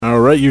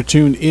right, you're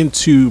tuned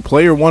into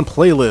Player One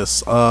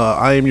Playlist.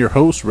 I am your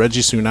host,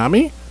 Reggie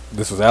Tsunami.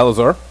 This is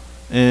Alizar.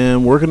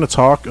 And we're going to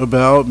talk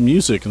about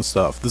music and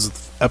stuff. This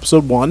is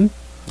episode 1.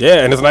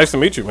 Yeah, and it's nice to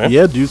meet you, man.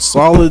 Yeah, dude,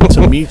 solid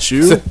to meet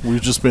you.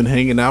 We've just been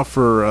hanging out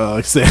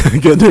for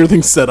getting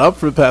everything set up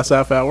for the past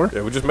half hour.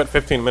 Yeah, we just met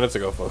 15 minutes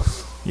ago,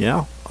 folks.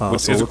 Yeah.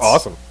 Which is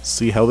awesome.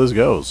 See how this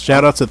goes.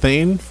 Shout out to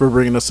Thane for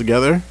bringing us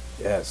together.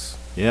 Yes.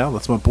 Yeah,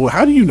 that's my boy.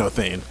 How do you know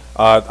Thane?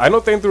 I know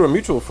Thane through a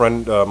mutual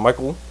friend,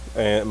 Michael,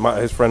 and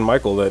his friend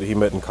Michael that he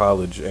met in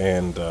college.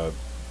 And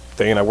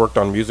Thane, I worked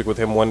on music with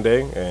him one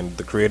day, and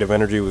the creative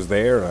energy was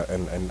there,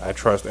 and I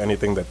trust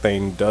anything that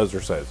Thane does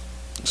or says.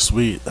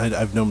 Sweet.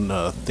 I've known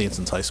Thane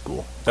since high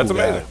school. That's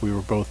amazing. Guy. We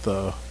were both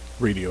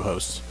radio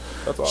hosts.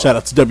 That's awesome. Shout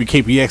out to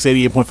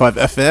WKPX 88.5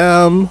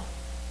 FM.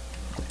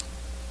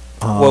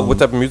 Well, what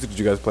type of music did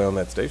you guys play on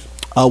that station?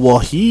 Well,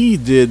 he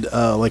did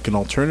like an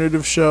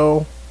alternative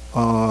show.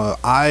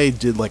 I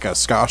did like a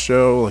ska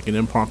show, like an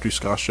impromptu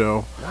ska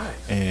show.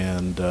 Nice.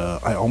 And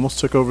I almost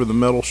took over the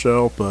metal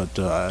show, but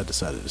I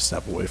decided to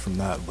step away from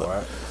that.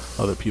 But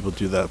other people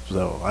do that.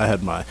 So I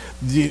had my,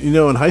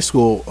 in high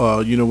school,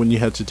 when you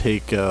had to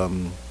take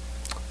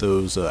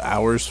those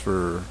hours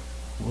for,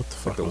 what the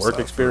fuck like was the work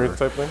that experience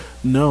for? type thing?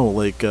 No,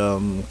 like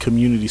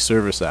community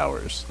service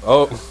hours.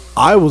 Oh.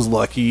 I was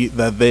lucky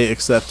that they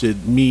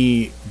accepted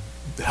me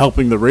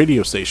helping the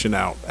radio station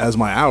out as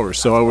my hours.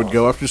 So I would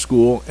go after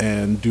school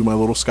and do my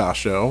little ska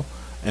show,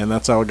 and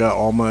that's how I got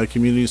all my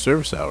community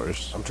service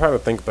hours. I'm trying to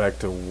think back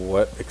to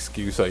what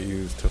excuse I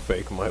used to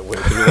fake my way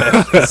through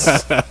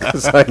that,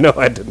 because I know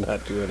I did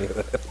not do any of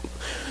that.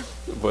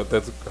 But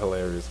that's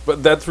hilarious.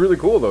 But that's really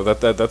cool, though.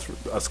 That's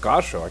a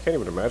ska show. I can't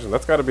even imagine.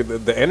 That's got to be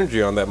the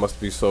energy on that must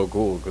be so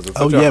cool, because it's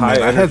such a high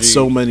energy. I had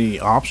so many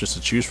options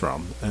to choose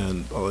from,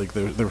 and like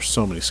there were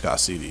so many ska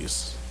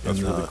CDs. That's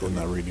really cool. In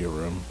that radio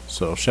room.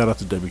 So shout out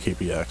to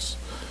WKPX.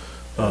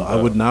 I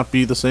would not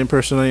be the same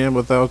person I am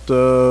without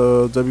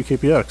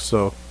WKPX.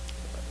 So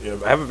yeah,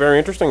 I have a very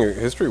interesting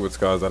history with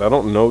ska that I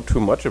don't know too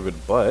much of it,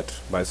 but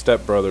my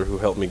stepbrother, who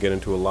helped me get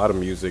into a lot of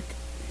music,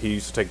 he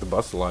used to take the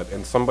bus a lot,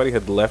 and somebody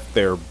had left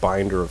their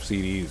binder of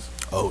CDs.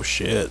 Oh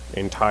shit!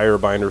 Entire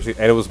binder of CDs,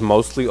 and it was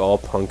mostly all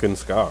punk and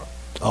ska.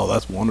 Oh,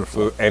 that's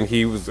wonderful. So,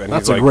 and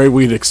that's a great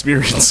way to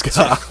experience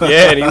ska.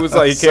 Yeah, and he was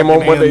like, he came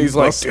home one day, he's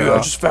like, dude, ska. I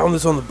just found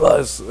this on the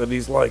bus, and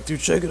he's like,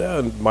 dude, check it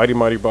out. And Mighty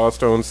Mighty Boss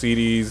Tone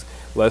CDs,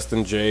 Less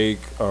Than Jake,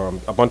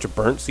 a bunch of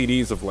burnt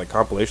CDs of like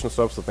compilation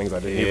stuff, so things I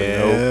didn't even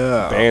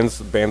know,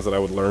 bands that I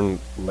would learn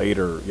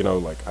later.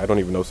 Like I don't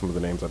even know some of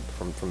the names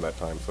from that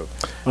time. So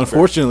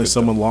unfortunately,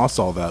 someone lost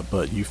all that,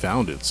 but you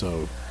found it,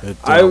 so it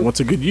went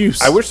to good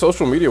use. I wish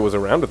social media was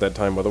around at that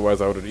time.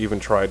 Otherwise, I would have even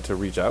tried to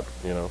reach out.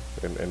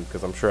 And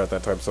because I'm sure at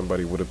that time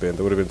there would have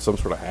been some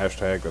sort of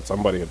hashtag that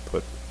somebody had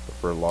put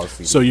for a lost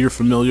CD. So you're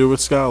familiar with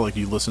ska? Like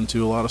you listened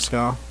to a lot of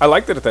ska? I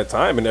liked it at that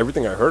time, and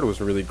everything I heard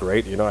was really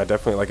great. I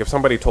definitely, like, if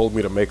somebody told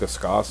me to make a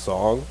ska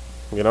song,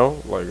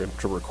 like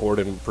to record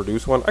and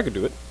produce one, I could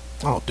do it.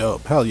 Oh,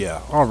 dope. Hell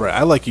yeah. All right.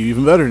 I like you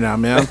even better now,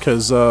 man,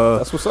 because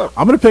that's what's up.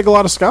 I'm going to pick a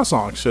lot of ska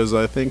songs because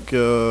I think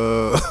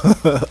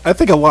I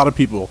think a lot of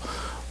people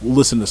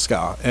listen to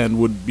ska and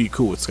would be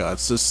cool with ska.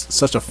 It's just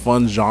such a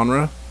fun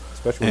genre.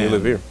 Especially when you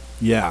live here.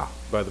 Yeah.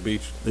 By the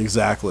beach.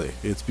 Exactly.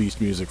 It's beach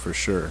music for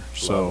sure.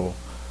 So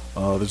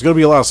there's going to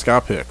be a lot of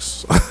ska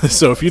picks.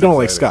 So if you don't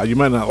like ska, you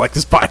might not like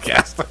this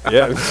podcast.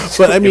 Yeah.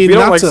 But I mean, if you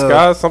don't like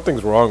ska,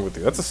 something's wrong with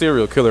you. That's a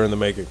serial killer in the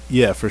making.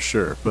 Yeah, for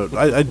sure. But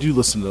I do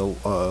listen to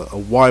a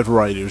wide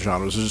variety of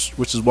genres,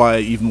 which is why I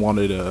even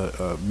wanted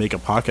to make a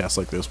podcast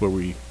like this where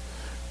we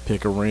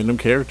pick a random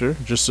character.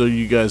 Just so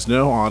you guys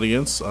know,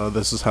 audience,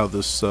 this is how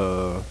this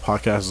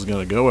podcast is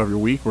going to go every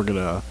week. We're going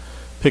to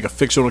pick a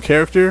fictional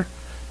character,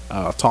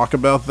 talk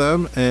about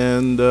them,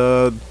 and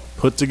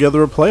put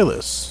together a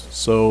playlist.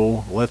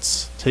 So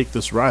let's take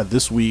this ride.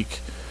 This week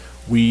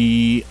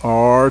we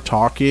are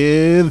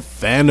talking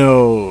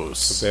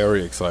Thanos.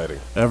 Very exciting.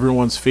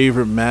 Everyone's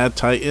favorite Mad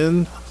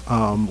Titan.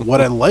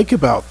 What I like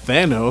about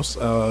Thanos,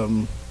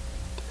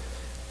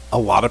 a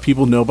lot of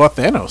people know about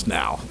Thanos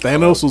now.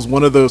 Thanos was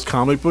one of those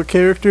comic book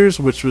characters,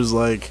 which was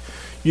like,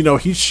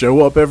 he'd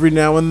show up every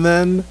now and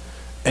then,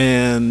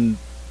 and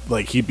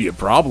like he'd be a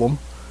problem,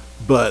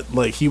 but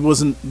like he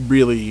wasn't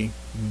really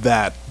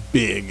that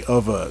big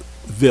of a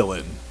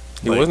villain.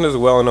 He wasn't as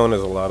well known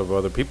as a lot of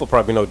other people.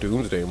 Probably know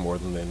Doomsday more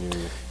than they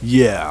knew.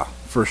 Yeah,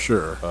 for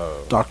sure.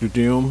 Dr.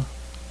 Doom.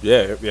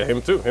 Yeah,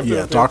 him too.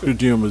 Dr.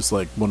 Doom is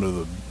like one of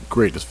the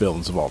greatest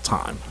villains of all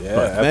time. Yeah,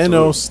 but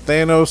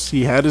Thanos,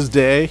 he had his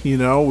day.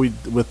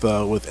 With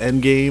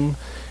Endgame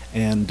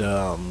and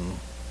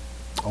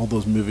all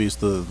those movies,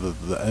 the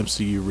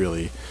MCU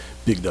really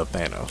bigged up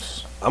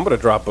Thanos.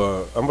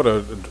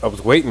 I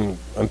was waiting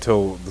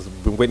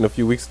been waiting a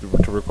few weeks to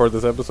record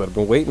this episode. I've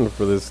been waiting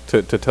for this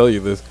to tell you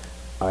this.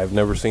 I've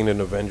never seen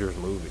an Avengers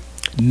movie.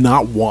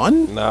 Not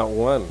one? Not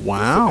one.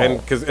 Wow.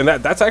 And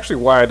that's actually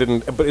why I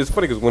didn't. But it's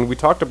funny because when we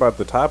talked about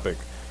the topic,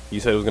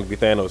 you said it was going to be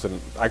Thanos, and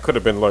I could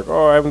have been like,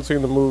 "Oh, I haven't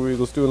seen the movie.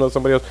 Let's do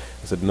somebody else."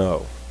 I said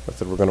no. I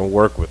said we're going to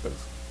work with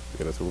this.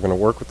 I said we're going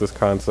to work with this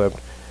concept,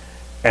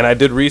 And I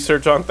did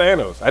research on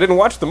Thanos. I didn't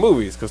watch the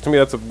movies because to me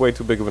that's way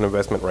too big of an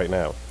investment right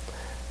now.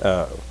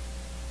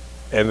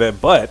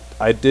 But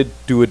I did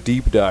do a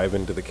deep dive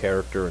into the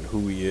character and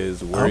who he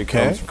is, where he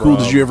comes from. Cool.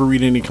 Did you ever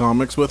read any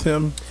comics with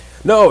him?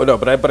 No,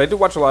 but I did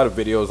watch a lot of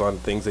videos on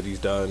things that he's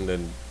done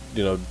and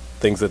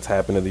things that's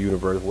happened in the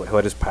universe,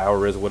 what his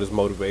power is, what his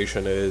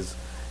motivation is.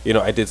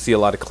 I did see a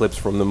lot of clips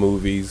from the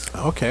movies.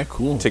 Okay,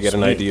 cool. To get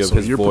an idea of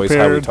his voice,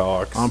 prepared, how he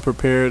talks. I'm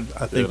prepared.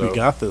 I think we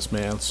got this,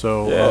 man.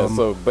 So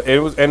yeah. But it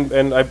was,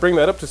 and I bring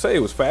that up to say it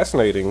was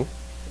fascinating,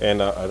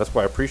 and that's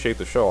why I appreciate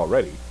the show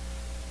already.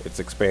 It's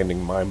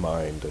expanding my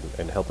mind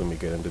and helping me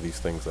get into these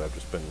things that I've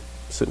just been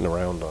sitting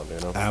around on.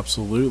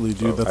 Absolutely,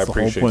 dude. So that's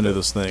the whole point of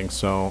this thing.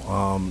 So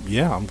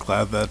I'm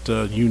glad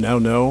that you now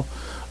know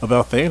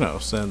about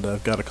Thanos, and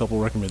I've got a couple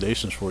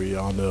recommendations for you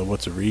on what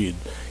to read.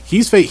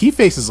 He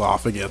faces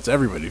off against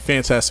everybody.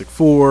 Fantastic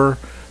Four,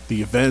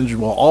 the Avengers,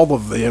 all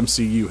of the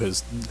MCU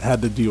has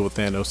had to deal with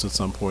Thanos at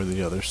some point or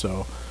the other.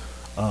 So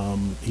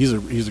he's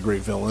a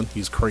great villain.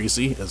 He's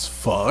crazy as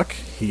fuck.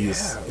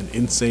 He's an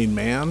insane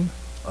man.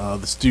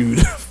 This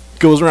dude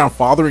goes around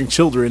fathering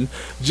children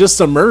just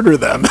to murder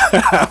them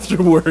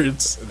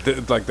afterwards.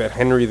 Like that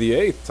Henry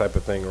VIII type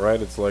of thing, right?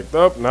 It's like,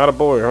 nope, not a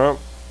boy, huh?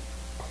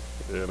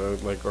 Who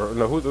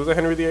was it?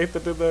 Henry VIII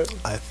that did that?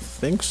 I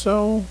think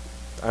so.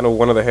 I know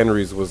one of the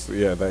Henrys was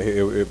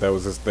that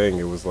was his thing.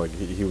 It was like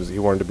he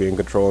wanted to be in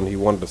control and he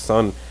wanted a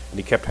son and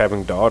he kept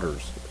having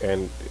daughters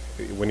and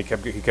when he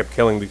kept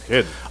killing these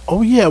kids.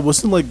 Oh yeah,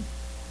 wasn't like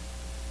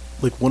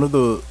one of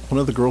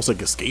the girls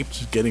like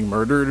escaped getting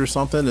murdered or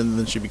something and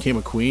then she became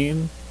a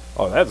queen.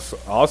 Oh, that's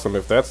awesome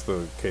if that's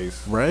the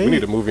case. Right? We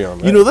need a movie on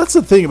that. That's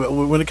the thing about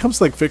when it comes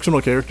to like fictional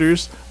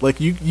characters, like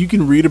you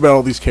can read about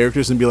all these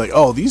characters and be like,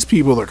 "Oh, these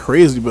people are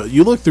crazy," but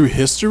you look through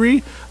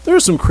history,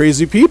 there's some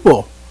crazy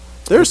people.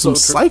 There's some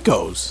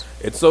psychos.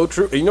 It's so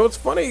true. It's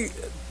funny.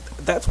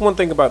 That's one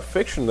thing about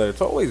fiction, that it's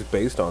always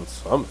based on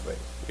something.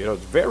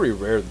 It's very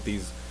rare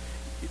that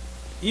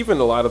even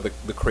a lot of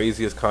the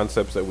craziest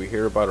concepts that we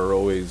hear about are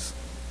always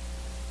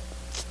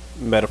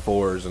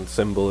metaphors and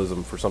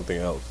symbolism for something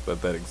else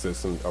that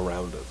exists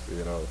around us.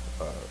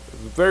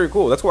 It's very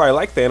cool. That's why I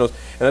like Thanos,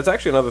 and that's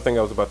actually another thing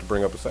I was about to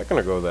bring up a second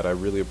ago that I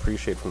really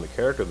appreciate from the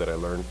character that I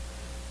learned.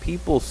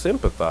 People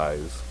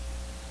empathize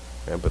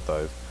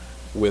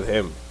with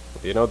him.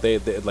 They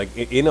like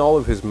in all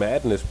of his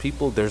madness.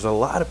 There's a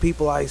lot of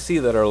people I see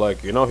that are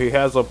like, he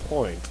has a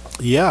point.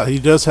 Yeah, he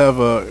does have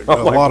a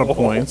lot of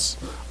points.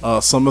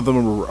 Some of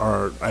them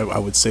are I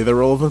would say they're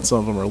relevant. Some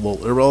of them are a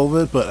little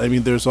irrelevant. But I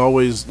mean, there's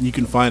always, you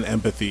can find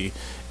empathy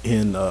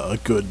in a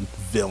good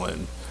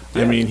villain.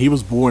 Yeah. I mean, he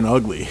was born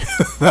ugly.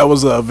 That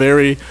was a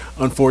very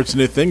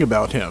unfortunate thing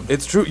about him.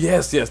 It's true.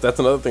 Yes. That's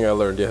another thing I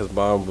learned. Yeah, his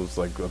mom was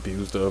like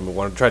abused him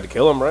and tried to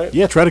kill him, right?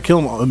 Yeah, tried to kill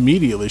him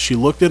immediately. She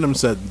looked at him and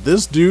said,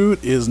 "This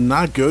dude is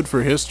not good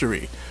for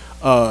history.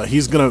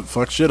 He's gonna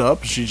fuck shit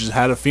up." She just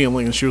had a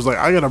feeling, and she was like,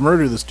 "I gotta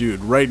murder this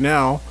dude right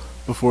now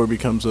before he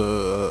becomes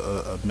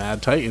a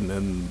mad titan."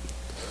 And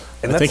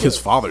I think his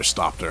father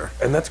stopped her.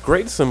 And that's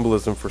great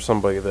symbolism for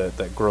somebody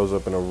that grows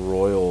up in a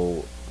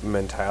royal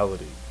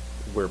mentality,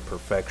 where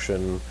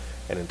perfection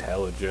and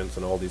intelligence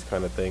and all these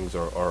kind of things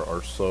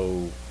are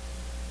so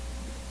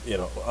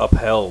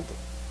upheld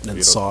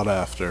and sought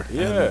after.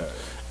 Yeah,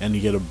 and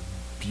you get a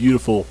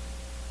beautiful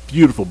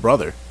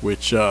brother,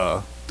 which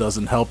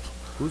doesn't help.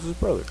 Who's his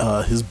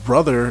brother? His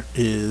brother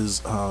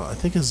is I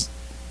think his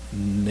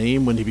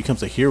name when he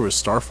becomes a hero is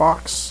Star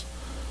Fox.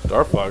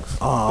 Star Fox,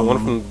 the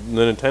one from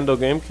the Nintendo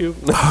GameCube.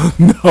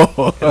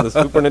 No, and the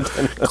Super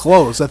Nintendo.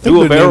 Close. I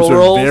think their names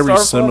are very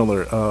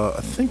similar. I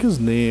think his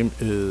name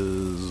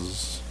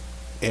is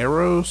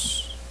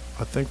Eros.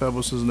 I think that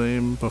was his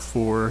name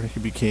before he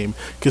became,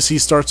 because he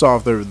starts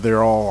off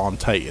they're all on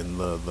Titan,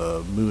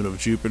 the moon of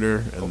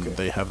Jupiter, and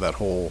they have that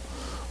whole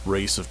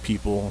race of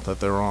people that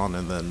they're on,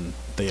 and then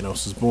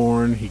Thanos is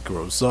born. He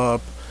grows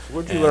up.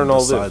 Where'd you learn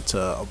all this?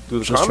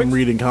 Just from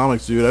reading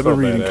comics, dude. I've been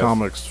reading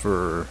comics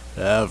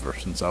forever,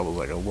 since I was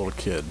like a little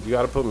kid. You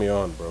gotta put me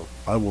on, bro.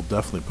 I will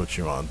definitely put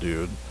you on,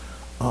 dude.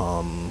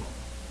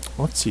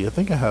 Let's see. I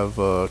think I have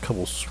a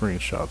couple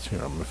screenshots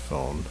here on my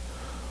phone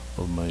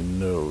of my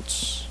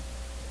notes.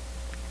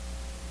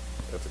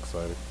 That's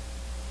exciting.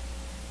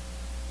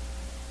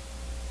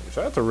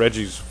 Shout out to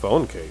Reggie's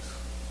phone case.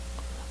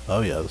 Oh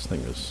yeah, this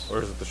thing is.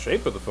 Or is it the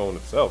shape of the phone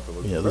itself? It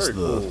looks this is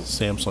the cool.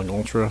 Samsung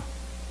Ultra.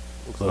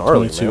 The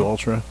gnarly, 22 man.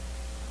 Ultra.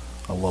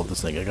 I love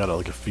this thing. I got it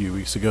like a few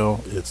weeks ago.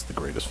 It's the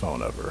greatest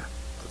phone ever.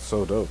 It's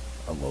so dope.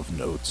 I love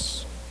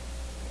Notes.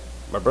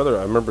 My brother,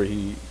 I remember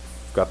he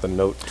got the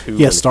Note 2.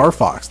 Yeah, Star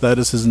Fox. That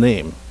is his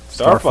name.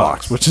 Star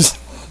Fox, which is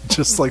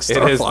just like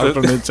Star Fox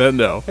from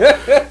Nintendo.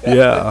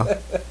 Yeah.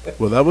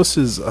 Well, that was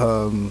his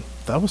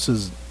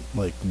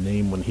like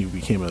name when he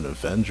became an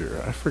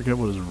Avenger. I forget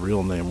what his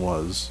real name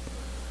was.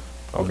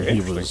 Okay,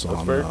 he was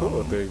on, very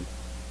cool.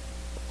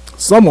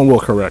 Someone will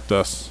correct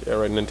us. Yeah,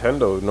 right.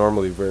 Nintendo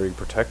normally very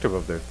protective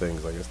of their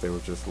things. I guess they were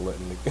just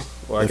letting it.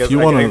 Well, I guess it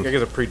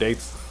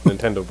predates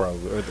Nintendo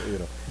probably.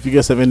 If you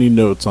guys have any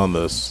notes on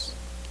this,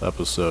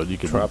 episode, you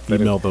can Drop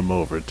that email them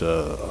over to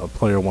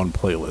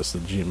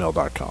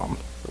player1playlist@gmail.com.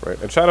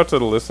 Right, and shout out to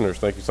the listeners.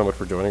 Thank you so much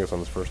for joining us on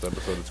this first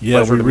episode. It's a Yeah,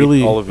 pleasure we to really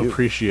meet all of you.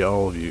 appreciate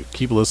all of you.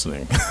 Keep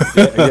listening.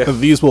 Yeah.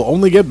 These will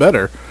only get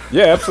better.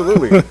 Yeah,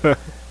 absolutely.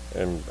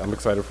 And I'm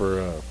excited for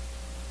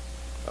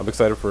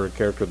a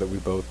character that we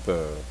both.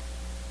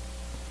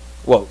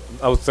 Well,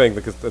 I was saying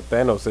because the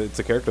Thanos, it's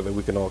a character that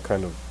we can all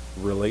kind of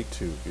relate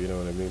to. You know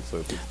what I mean? So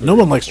it's No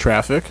one likes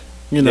traffic.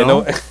 You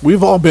know,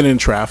 we've all been in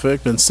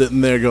traffic, been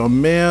sitting there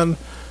going, man,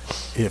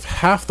 if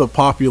half the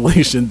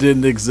population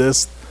didn't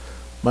exist,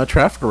 my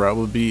traffic route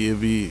would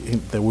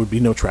there would be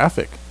no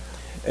traffic.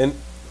 And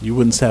you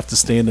wouldn't have to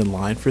stand in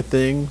line for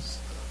things.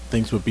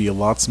 Things would be a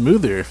lot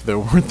smoother if there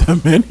weren't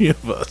that many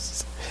of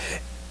us.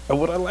 And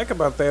what I like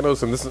about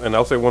Thanos, and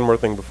I'll say one more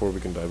thing before we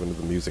can dive into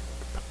the music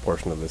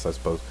portion of this, I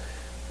suppose,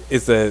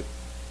 is that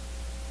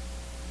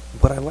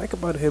what I like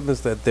about him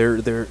is that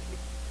they're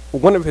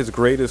one of his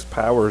greatest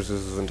powers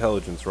is his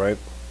intelligence, right?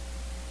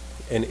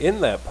 And in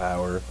that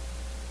power,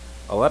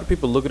 a lot of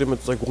people look at him and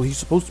it's like, well, he's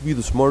supposed to be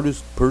the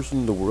smartest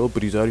person in the world,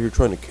 but he's out here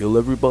trying to kill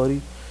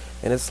everybody.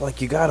 And it's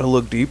like, you gotta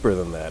look deeper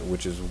than that,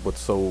 which is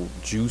what's so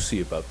juicy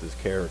about this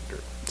character.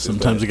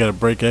 Sometimes you gotta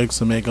break eggs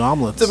to make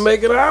omelets. To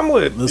make an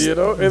omelet, you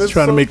know? And it's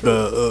trying to make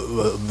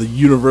the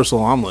universal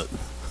omelet.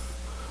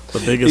 The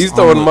biggest. He's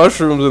throwing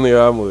mushrooms in the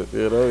omelet,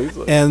 you know? He's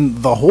like,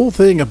 and the whole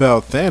thing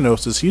about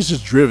Thanos is he's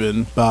just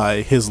driven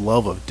by his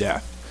love of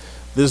death.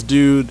 This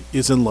dude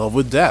is in love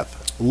with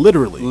death.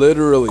 Literally.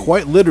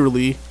 Quite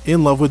literally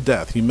in love with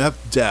death. He met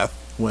death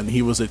when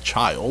he was a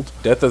child.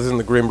 Death is in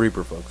the Grim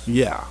Reaper, folks.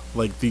 Yeah.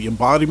 Like the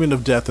embodiment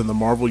of death in the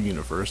Marvel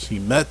Universe. He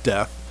met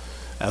death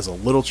as a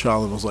little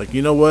child and was like,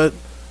 you know what?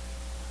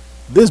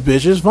 This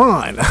bitch is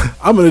fine.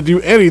 I'm going to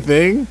do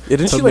anything. Yeah,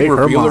 didn't she like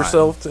reveal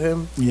herself to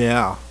him?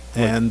 Yeah.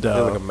 And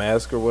like a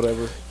mask or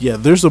whatever. Yeah,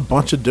 there's a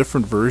bunch of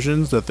different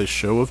versions that they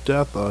show of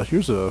death.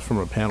 Here's from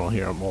a panel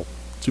here. Well,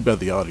 too bad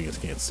the audience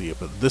can't see it,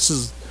 but this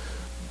is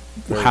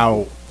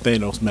how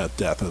Thanos met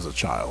death as a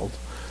child.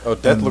 Oh,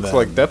 Death looks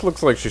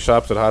like she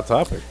shops at Hot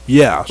Topic.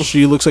 Yeah,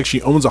 she looks like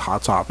she owns a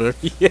Hot Topic.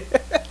 Yeah,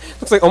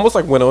 looks like almost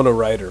like Winona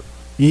Ryder.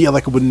 Yeah,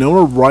 like a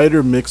Winona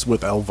Ryder mixed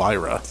with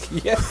Elvira.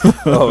 Yeah.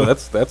 Oh,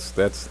 that's yes.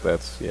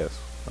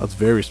 That's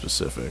very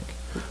specific.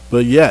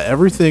 But yeah,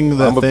 everything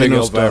that I'm a Thanos big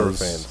Elvira does.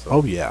 fan. So.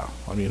 Oh yeah,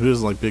 I mean, who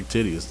doesn't like big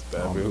titties?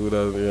 I mean, who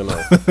doesn't? You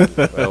know,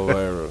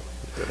 Elvira.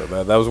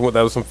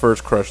 That was some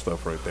first crush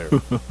stuff right there.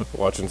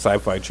 Watching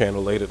Sci-Fi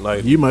Channel late at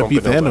night. You might be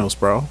Thanos,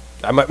 bro.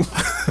 I might.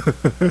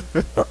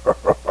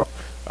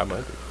 I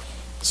might be.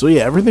 So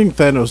yeah, everything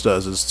Thanos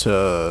does is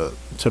to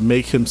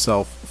make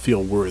himself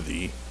feel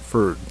worthy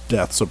for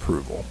Death's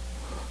approval.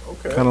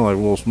 Okay. Kind of like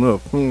Will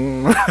Smith.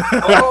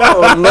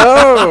 Oh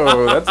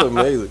no, that's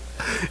amazing.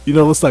 You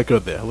know, let's not go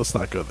there.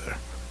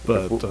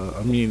 But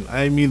I mean,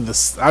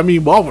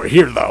 while we're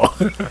here though.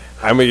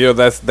 I mean, you know,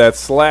 that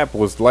slap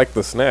was like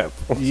the snap.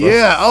 So.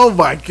 Yeah. Oh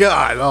my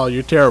God. Oh,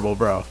 you're terrible,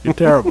 bro. You're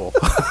terrible.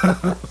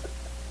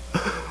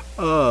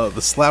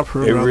 The slap.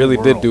 It really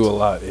did do a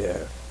lot.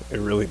 Yeah, it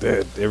really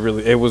did.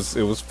 It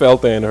was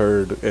felt and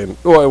heard, and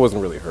it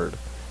wasn't really heard.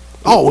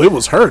 Oh, it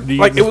was heard. The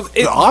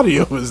The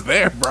audio was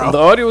there, bro. The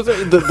audio was there.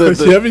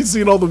 Have you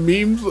seen all the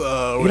memes?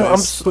 Where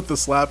put the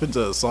slap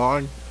into a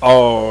song.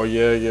 Oh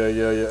yeah.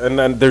 And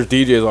then there's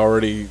DJs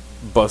already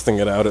busting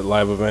it out at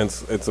live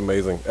events. It's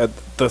amazing.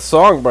 The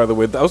song, by the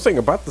way, I was saying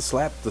about the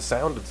slap, the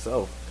sound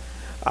itself.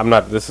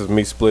 This is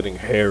me splitting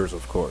hairs,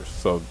 of course.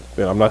 So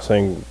you know, I'm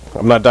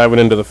not diving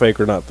into the fake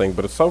or not thing,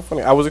 but it's so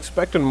funny. I was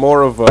expecting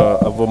more of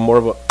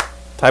a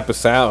type of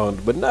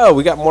sound, but no,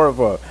 we got more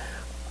of a.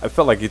 I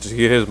felt like he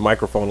hit his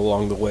microphone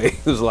along the way.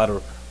 There was a lot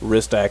of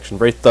wrist action,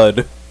 very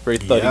thuddy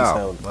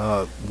sound.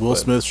 Will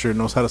Smith sure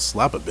knows how to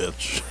slap a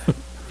bitch.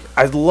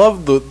 I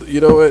love you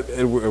know what,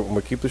 I'm going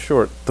to keep this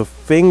short, the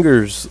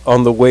fingers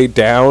on the way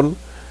down,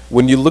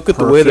 when you look at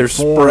the way they're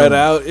spread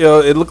out, you know,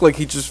 it looked like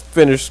he just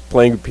finished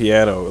playing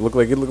piano. It looked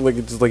like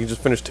he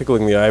just finished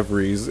tickling the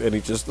ivories, and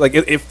he just, like,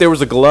 if there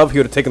was a glove, he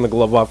would have taken the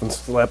glove off and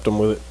slapped him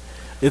with it.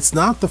 It's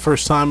not the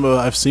first time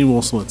I've seen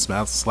Will Smith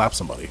slap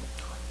somebody.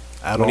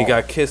 When he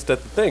got kissed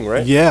at the thing,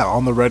 right? Yeah,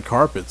 on the red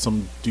carpet.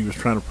 Some dude was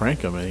trying to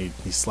prank him, and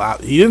he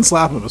slapped. He didn't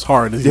slap him as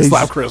hard as he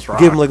slapped Chris Rock.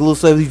 Give him like a little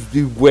slap.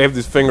 He waved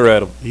his finger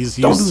at him.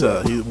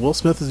 Will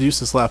Smith is used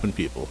to slapping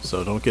people,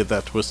 so don't get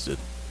that twisted.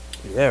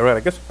 Yeah, right. I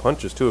guess a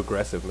punch is too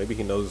aggressive. Maybe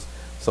he knows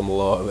some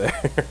law there.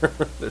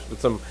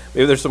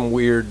 there's some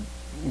weird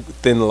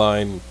thin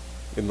line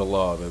in the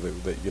law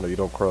that you know you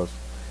don't cross.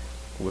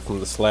 From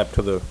the slap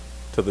to the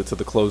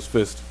closed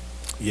fist.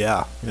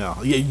 Yeah.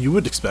 You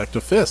would expect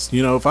a fist.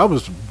 You know, if I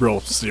was real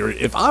serious,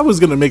 if I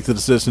was going to make the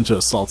decision to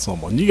assault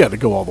someone, you got to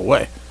go all the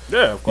way.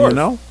 Yeah, of course. You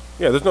know?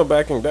 Yeah, there's no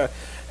backing down.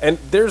 And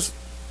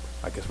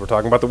I guess we're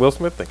talking about the Will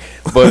Smith thing,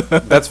 but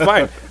that's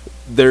fine.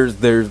 There's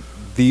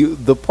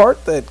the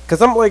part that,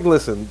 because I'm like,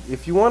 listen,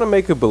 if you want to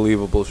make it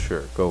believable,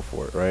 sure, go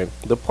for it, right?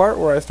 The part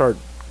where I start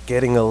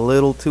getting a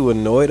little too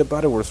annoyed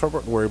about it,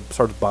 where it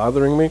starts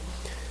bothering me,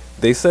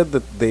 they said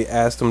that they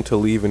asked him to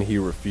leave and he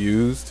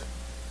refused.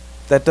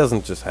 That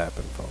doesn't just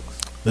happen,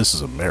 folks. This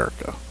is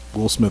America.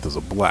 Will Smith is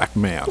a black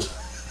man.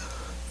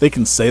 They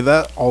can say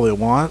that all they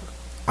want.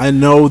 I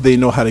know they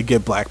know how to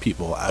get black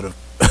people out of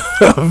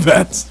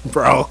events,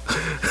 bro.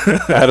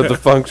 Out of the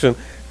function.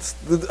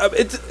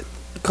 It's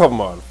come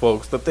on,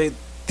 folks.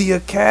 The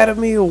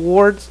Academy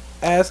Awards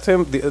asked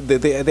him.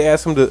 They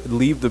asked him to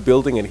leave the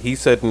building, and he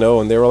said no.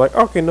 And they were like,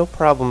 "Okay, no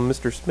problem,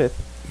 Mr.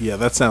 Smith." Yeah,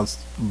 that sounds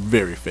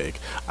very fake.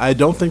 I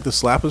don't think the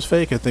slap was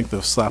fake. I think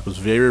the slap was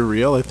very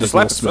real. I think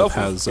Will Smith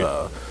has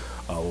a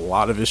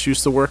lot of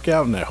issues to work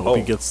out, and I hope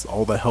he gets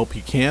all the help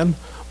he can.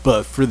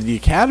 But for the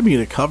Academy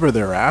to cover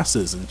their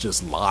asses and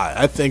just lie,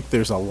 I think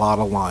there's a lot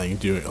of lying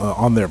doing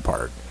on their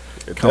part.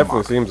 It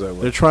definitely seems that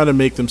way. They're trying to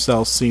make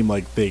themselves seem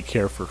like they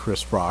care for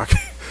Chris Rock.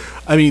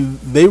 I mean,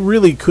 they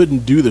really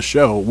couldn't do the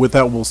show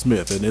without Will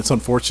Smith, and it's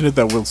unfortunate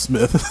that Will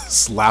Smith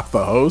slapped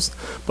the host,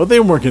 but they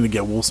weren't going to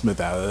get Will Smith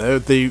out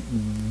of there.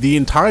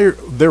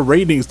 Their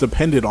ratings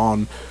depended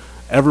on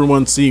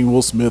everyone seeing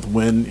Will Smith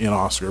win an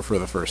Oscar for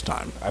the first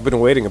time. I've been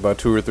waiting about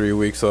 2 or 3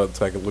 weeks so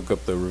I could look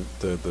up the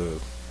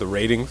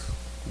ratings,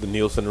 the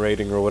Nielsen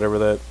rating or whatever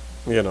that,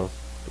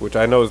 which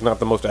I know is not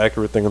the most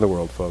accurate thing in the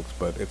world, folks,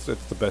 but it's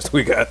the best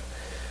we got.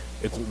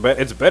 It's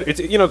better.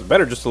 It's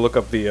better just to look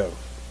up the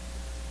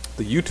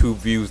YouTube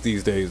views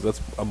these days.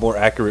 That's a more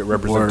accurate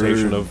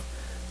representation of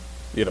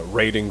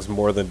ratings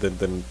more than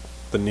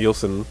the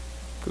Nielsen.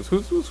 Because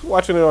who's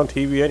watching it on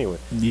TV anyway?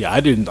 Yeah,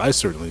 I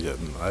certainly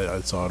didn't. I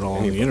saw it all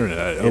on the internet.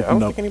 I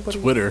opened up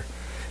Twitter.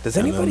 Does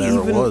anybody and then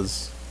even? It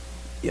was.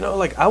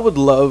 I would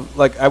love.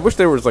 I wish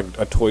there was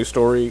a Toy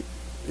Story,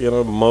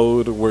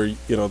 mode where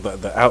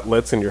the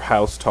outlets in your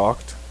house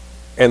talked.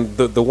 And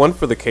the one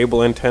for the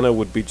cable antenna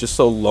would be just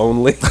so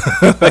lonely.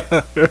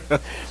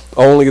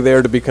 Only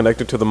there to be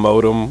connected to the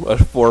modem, a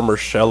former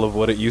shell of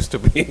what it used to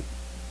be.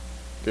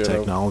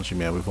 Technology,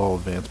 man. We've all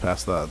advanced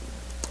past that.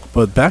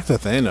 But back to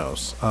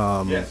Thanos.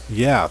 Yes.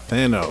 Yeah,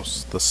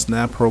 Thanos. The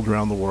snap rolled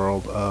around the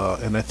world.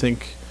 And I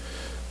think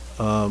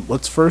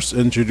let's first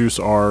introduce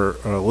our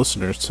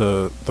listeners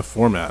to the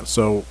format.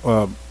 So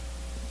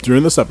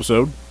during this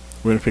episode,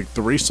 we're going to pick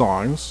 3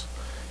 songs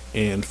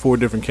in 4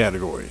 different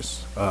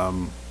categories.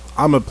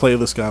 I'm a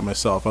playlist guy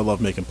myself. I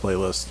love making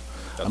playlists.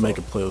 I make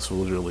a playlist for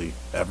literally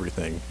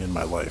everything in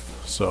my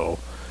life. So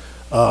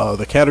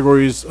the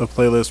categories of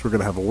playlists, we're going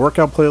to have a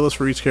workout playlist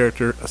for each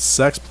character, a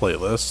sex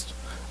playlist,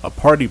 a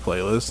party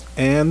playlist,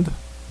 and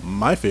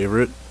my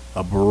favorite,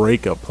 a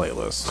breakup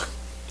playlist.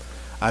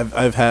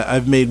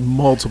 I've made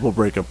multiple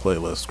breakup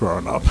playlists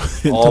growing up.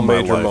 All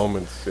major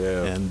moments,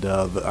 yeah. And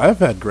I've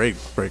had great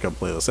breakup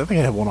playlists. I think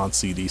I have one on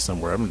CD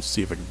somewhere. I'm going to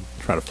see if I can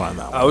try to find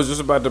that one. I was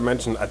just about to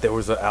mention that there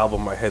was an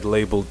album I had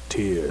labeled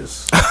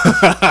Tears.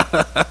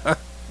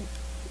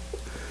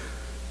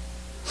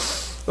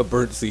 A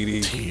burnt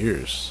CD.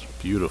 Tears.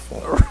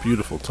 Beautiful.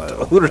 Beautiful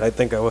title. Who did I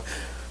think I was?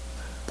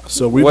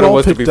 So we've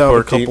all picked out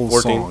a couple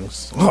 14?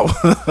 Songs. Oh,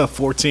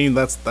 14,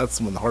 that's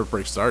when the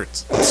heartbreak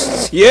starts.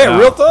 Yeah,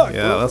 real talk.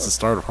 Yeah, that's the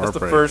start of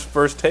heartbreak. That's the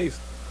first taste.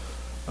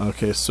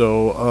 Okay,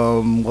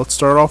 so let's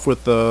start off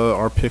with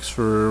our picks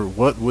for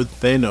what would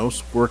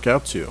Thanos work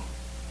out to.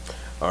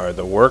 All right,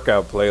 the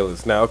workout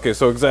playlist. Now, okay,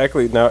 so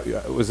exactly, now,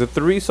 was it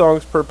 3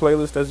 songs per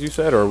playlist, as you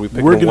said, or are we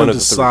picking one of the 3? We're going to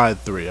decide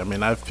 3. I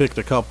mean, I've picked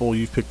a couple,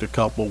 you've picked a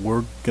couple.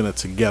 We're going to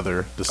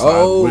together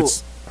decide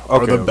which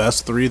are the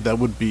best 3 that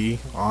would be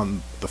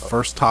on the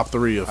first top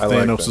 3 of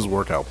Thanos'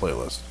 workout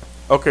playlist.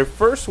 Okay,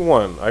 first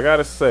one, I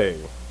gotta say,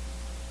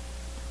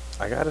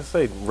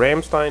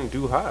 Rammstein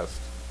Du Hast.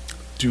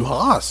 Du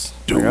Hast.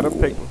 I gotta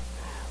pick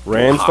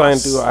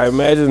Rammstein Du.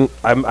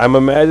 I'm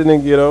imagining,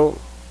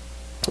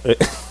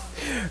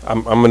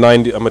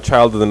 I'm a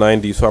child of the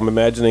 90s, so I'm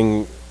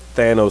imagining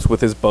Thanos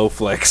with his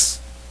Bowflex,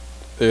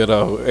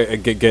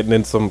 getting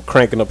in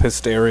cranking up his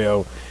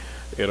stereo,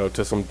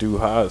 to some Du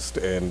Hast,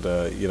 and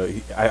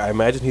I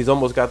imagine he's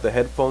almost got the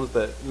headphones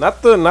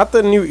not the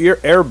new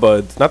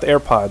earbuds, not the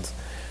AirPods.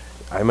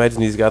 I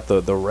imagine he's got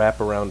the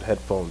wraparound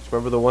headphones.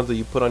 Remember the ones that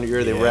you put on your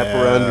ear? They wrap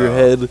around your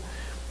head.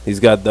 He's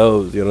got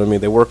those. You know what I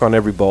mean? They work on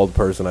every bald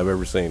person I've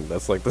ever seen.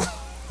 That's like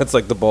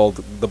the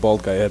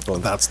bald guy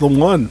headphones. That's the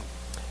one.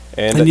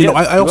 And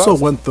I also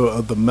went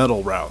the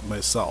metal route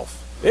myself.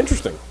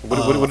 Interesting.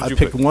 What did you pick? I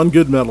picked pick? one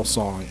good metal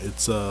song.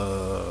 It's Die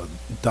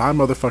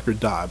Motherfucker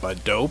Die by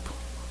Dope.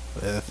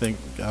 I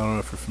don't know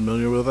if you're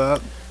familiar with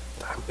that.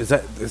 Is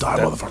that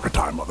motherfucker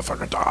die,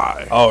 motherfucker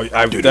die? Oh,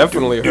 I've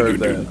definitely heard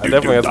that. I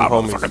definitely have some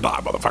homies.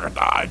 Motherfucker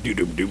die.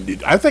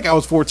 I think I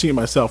was 14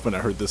 myself when I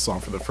heard this song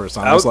for the first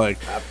time. I was like,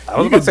 I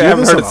was about to say I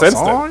haven't heard it since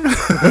then. I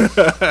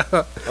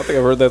don't think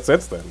I've heard that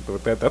since then.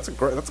 But that's a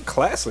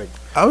classic.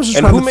 I was just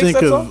trying to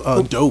think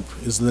of Dope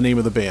is the name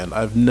of the band.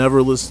 I've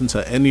never listened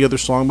to any other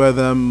song by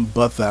them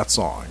but that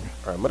song.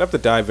 All right, I'm gonna have to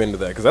dive into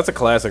that because that's a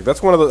classic.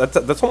 That's one of the.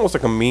 That's almost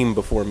like a meme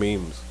before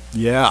memes.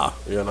 Yeah,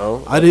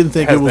 I didn't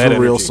think it was a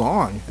real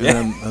song,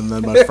 and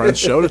then my friend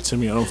showed it to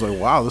me, and I was like,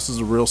 "Wow, this is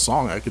a real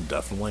song. I could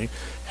definitely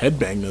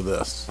headbang to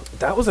this."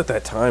 That was at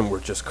that time where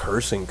just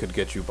cursing could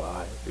get you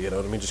by. You know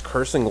what I mean? Just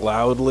cursing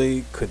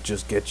loudly could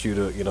just get you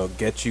to,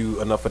 get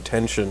you enough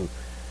attention,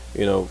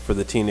 for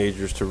the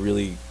teenagers to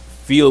really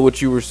feel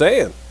what you were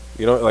saying.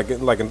 You know, like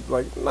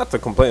not to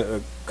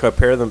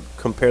compare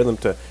them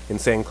to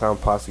Insane Clown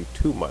Posse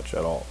too much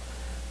at all,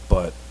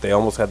 but they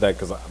almost had that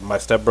because my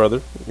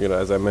stepbrother, you know,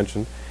 as I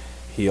mentioned,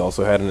 he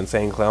also had an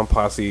Insane Clown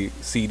Posse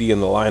CD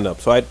in the lineup,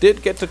 so I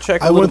did get to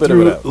check a little bit of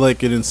it out. I went through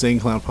like an Insane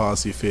Clown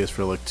Posse phase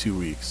for like 2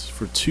 weeks.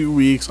 For 2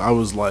 weeks, I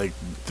was like,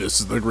 "This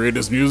is the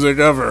greatest music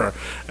ever,"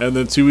 and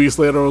then 2 weeks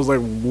later, I was like,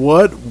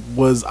 "What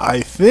was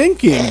I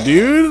thinking,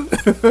 dude?"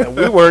 And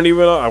we weren't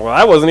even on. Well,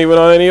 I wasn't even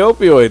on any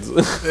opioids.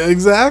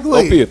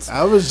 Exactly. Opiates.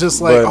 I was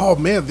just like, "Oh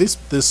man, this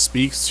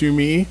speaks to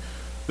me.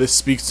 This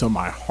speaks to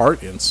my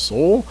heart and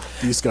soul.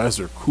 These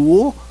guys are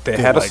cool." They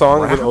had a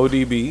song with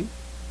ODB.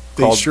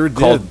 They sure did.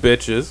 Called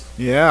Bitches.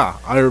 Yeah,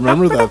 I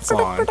remember that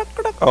song.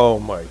 Oh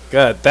my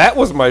god, that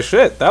was my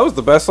shit. That was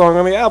the best song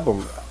on the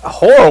album.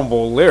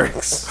 Horrible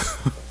lyrics,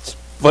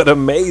 but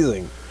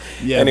amazing.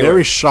 Yeah, anyway.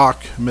 Very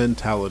shock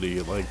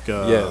mentality. Like,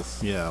 yes.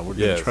 Yeah, we're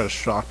going to try to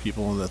shock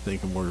people into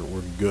thinking we're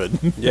good.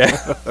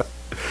 Yeah.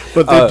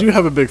 But they do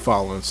have a big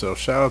following, so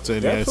shout out to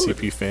any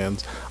ICP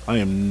fans. I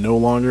am no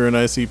longer an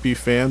ICP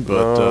fan,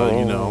 but,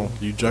 you know,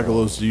 you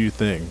juggalos do your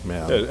thing,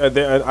 man.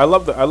 I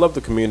love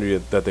the community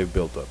that they've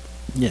built up.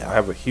 Yeah. I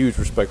have a huge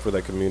respect for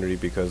that community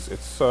because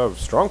it's a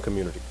strong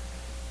community.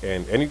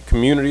 And any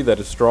community that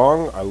is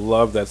strong, I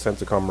love that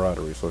sense of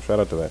camaraderie. So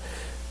shout out to that.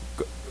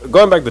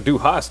 Going back to Du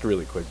Hast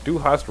really quick. Du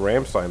Hast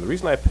Rammstein, the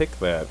reason I picked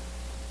that,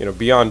 you know,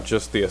 beyond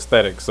just the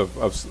aesthetics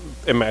of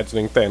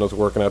imagining Thanos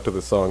working out to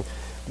the song,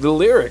 the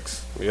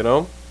lyrics, you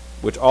know,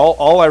 which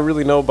all I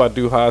really know about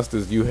Du Hast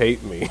is "you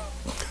hate me."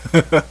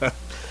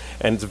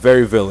 And it's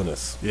very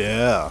villainous.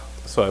 Yeah.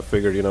 So I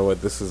figured, you know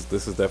what, this is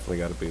definitely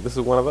got to be. This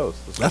is one of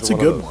those. That's a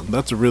good one.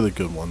 That's a really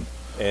good one.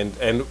 And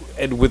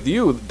with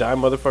you, Die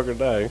Motherfucker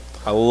Die,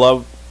 I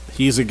love.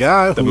 He's a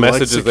guy who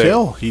likes to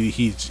kill.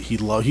 He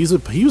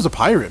was a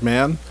pirate,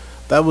 man.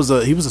 He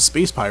was a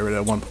space pirate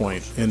at one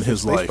point in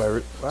his life.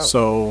 Pirate. Wow.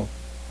 So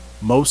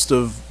most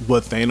of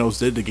what Thanos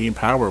did to gain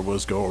power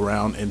was go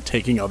around and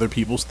taking other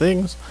people's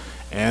things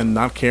and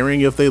not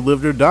caring if they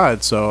lived or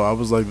died. So I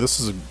was like, this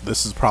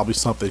is probably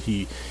something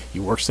he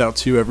works out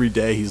to every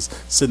day. He's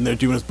sitting there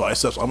doing his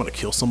biceps. I'm going to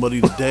kill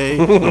somebody today.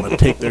 I'm going to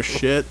take their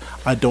shit.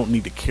 I don't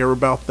need to care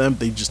about them.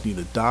 They just need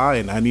to die,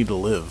 and I need to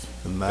live.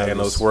 And that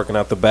Thanos working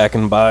out the back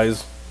and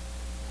buys.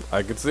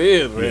 I could see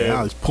it, man. Yeah,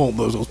 I was pulling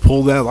those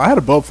pull down. I had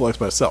a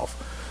Bowflex myself.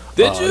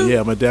 Did you?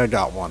 Yeah, my dad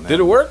got one. Did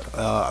it work?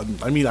 I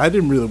mean, I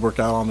didn't really work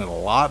out on it a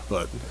lot,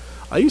 but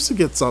I used to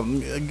get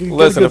something.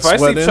 Listen, if I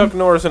see Chuck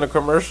Norris in a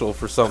commercial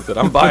for something,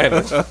 I'm buying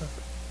it.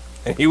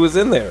 And he was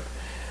in there.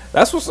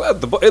 That's what's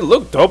up. It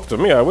looked dope to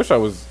me. I wish I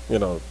was, you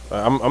know,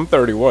 I'm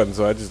 31,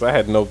 so I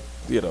had no,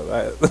 you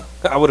know,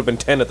 I would have been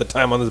 10 at the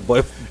time on this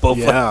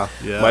Bowflex.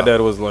 Yeah. My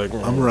dad was like,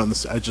 I'm around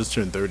this. I just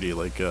turned 30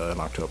 like in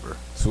October.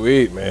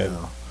 Sweet, man.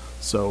 Yeah.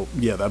 So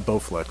yeah, that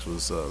Bowflex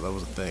was that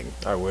was a thing.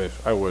 I wish.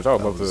 I would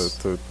love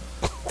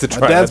to try.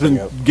 My dad's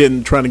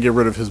been trying to get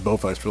rid of his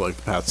Bowflex for like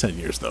the past 10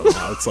 years though.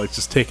 Now it's like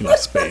just taking up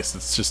space.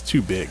 It's just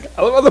too big.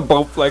 I love how the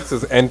Bowflex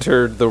has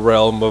entered the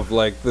realm of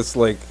like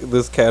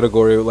this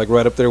category, like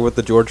right up there with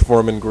the George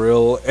Foreman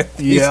grill and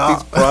these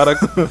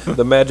products,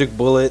 the Magic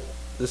Bullet,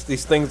 just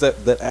these things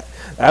that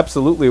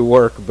absolutely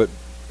work, but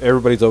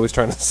everybody's always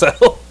trying to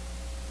sell.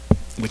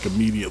 Like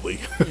immediately.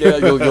 Yeah,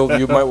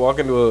 you might walk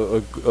into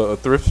a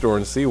thrift store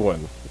and see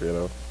one. You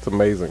know, it's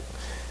amazing.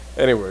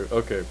 Anyway,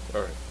 okay,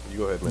 all right. You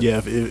go ahead, man.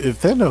 Yeah,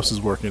 if Thanos is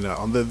working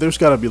out, there's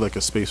got to be like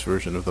a space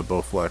version of the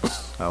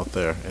Bowflex out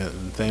there,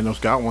 and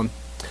Thanos got one.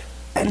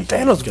 And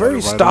Thanos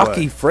very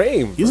stocky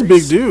frame. He's a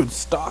big dude.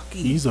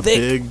 Stocky. He's a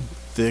big,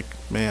 thick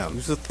man.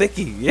 He's a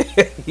thickie.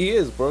 Yeah, he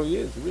is, bro. He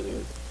is. He really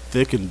is.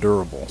 Thick and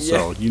durable. Yeah.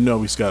 So you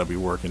know he's got to be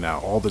working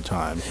out all the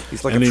time.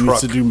 He's like and a he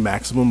truck. needs to do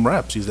maximum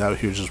reps. He's out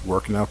here just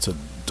working out to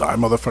die,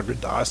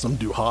 motherfucker, die. Some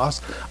Du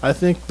Hast. I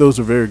think those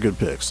are very good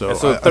picks. So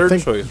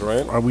third choice,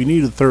 right? We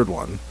need a third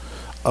one.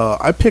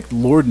 I picked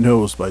Lord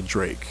Knows by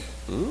Drake.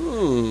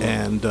 Mm.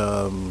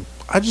 And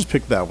I just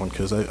picked that one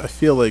because I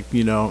feel like,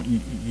 you know,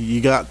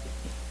 you got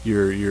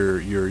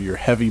your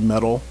heavy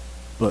metal.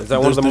 But is that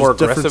one of the more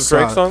aggressive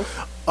Drake songs?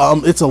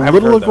 It's a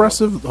little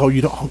aggressive. Oh,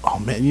 you don't. Oh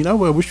man, you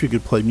know, I wish we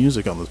could play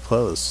music on this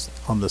playlist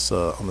on this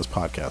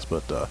podcast,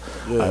 but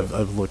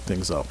I've looked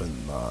things up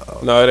and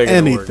no, it ain't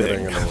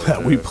anything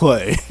that we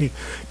play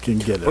can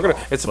get it.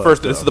 It's the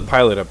first. This is the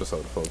pilot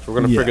episode, folks.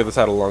 We're gonna figure this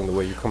out along the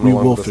way. You come along.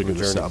 We will with us figure on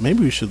the this journey. out.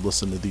 Maybe we should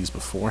listen to these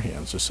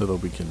beforehand, just so that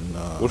we can.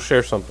 We'll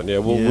share something. Yeah,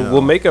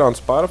 we'll make it on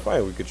Spotify,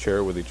 and we could share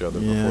it with each other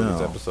before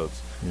these episodes.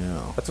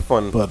 Yeah, that's a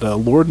fun. But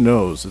Lord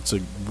Knows, it's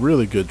a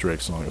really good Drake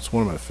song. It's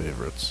one of my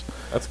favorites.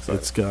 That's exciting.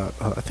 It's got,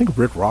 I think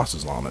Rick Ross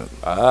is on it.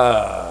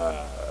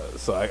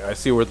 So I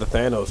see where the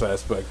Thanos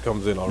aspect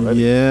comes in already.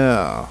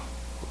 Yeah,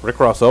 Rick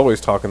Ross always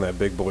talking that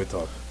big boy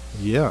talk.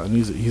 Yeah, and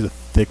he's a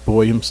thick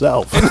boy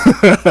himself.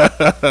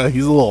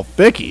 He's a little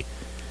thicky.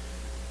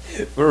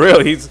 For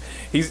real, he's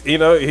you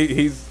know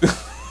he's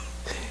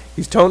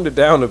he's toned it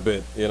down a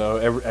bit. You know,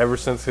 ever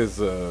since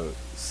his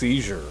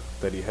seizure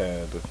that he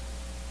had.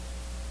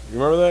 You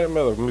remember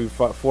that? Maybe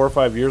 4 or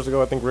 5 years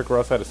ago, I think Rick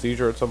Ross had a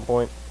seizure at some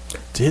point.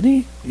 Did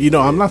he? You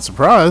know, I'm not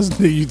surprised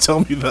that you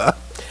tell me that.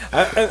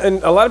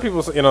 And a lot of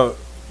people say,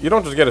 you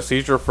don't just get a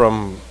seizure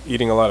from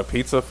eating a lot of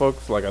pizza,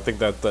 folks. Like, I think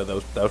that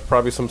was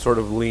probably some sort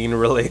of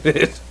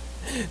lean-related,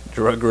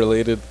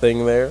 drug-related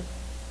thing there.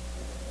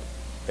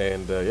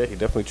 And, yeah, he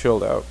definitely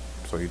chilled out.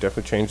 So he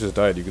definitely changed his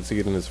diet. You can see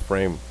it in his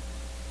frame.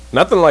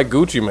 Nothing like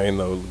Gucci Mane,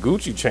 though.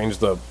 Gucci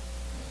changed up.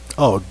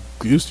 Oh,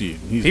 Gucci,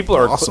 he's People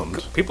awesome.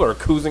 People are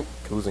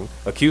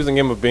accusing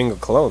him of being a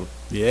clone.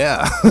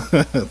 Yeah,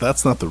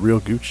 that's not the real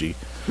Gucci.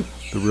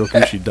 The real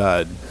Gucci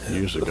died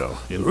years ago.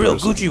 The real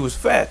Gucci was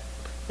fat.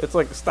 It's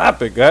like,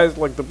 stop it, guys.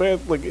 Like, the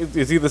band, like,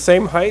 is he the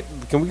same height?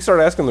 Can we start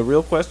asking the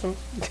real questions?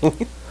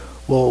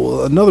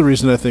 Well, another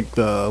reason I think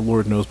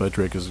Lord Knows by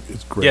Drake is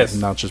great, Yes.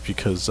 not just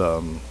because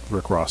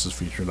Rick Ross is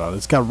featured on it.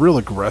 It's got real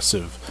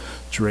aggressive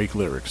Drake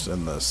lyrics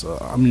in this.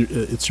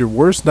 It's your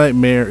worst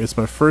nightmare. It's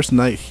my first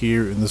night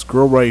here, and this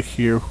girl right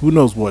here, who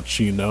knows what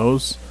she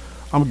knows?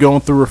 I'm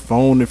going through her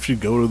phone if she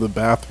go to the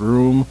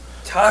bathroom.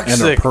 Toxic.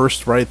 And her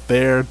purse right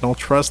there. Don't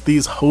trust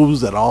these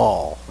hoes at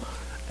all.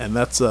 And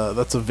that's a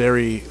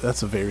very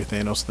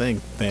Thanos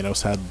thing.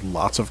 Thanos had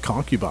lots of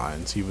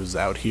concubines. He was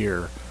out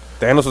here.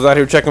 Thanos was out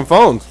here checking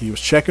phones. He was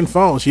checking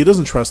phones. He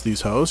doesn't trust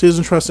these hoes. He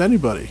doesn't trust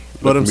anybody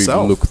but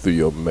himself. Look through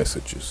your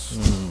messages.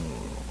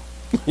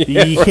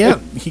 He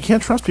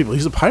can't trust people.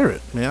 He's a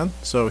pirate, man.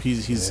 So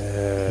he's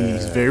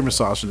very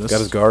misogynist. Got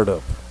his guard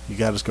up. He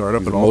got his guard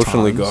up He's at all times.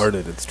 emotionally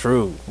guarded. It's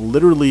true.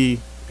 Literally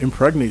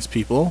impregnates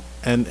people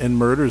and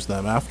murders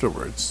them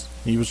afterwards.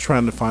 He was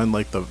trying to find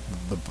like the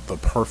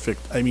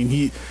perfect. I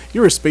mean,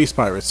 you're a space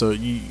pirate, so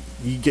you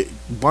get,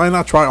 why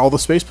not try all the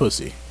space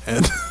pussy?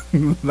 And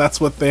that's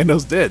what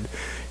Thanos did.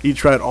 He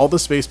tried all the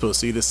space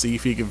pussy to see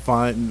if he could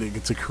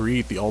to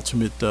create the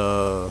ultimate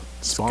spawn.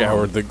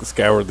 Scoured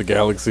the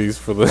galaxies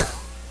for the.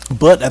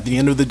 But at the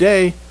end of the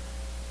day,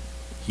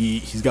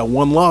 he's got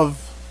one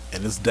love,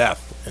 and it's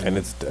death. And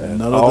it's death.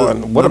 None of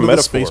the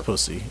space metaphor.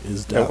 pussy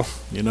is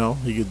death. You know,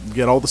 he could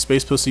get all the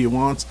space pussy he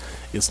wants.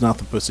 It's not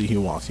the pussy he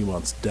wants. He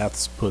wants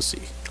death's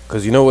pussy.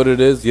 Because you know what it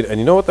is? And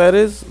you know what that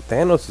is?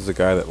 Thanos is a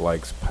guy that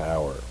likes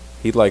power.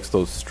 He likes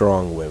those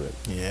strong women.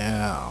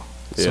 Yeah.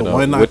 So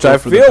why not which go I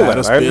for feel the that.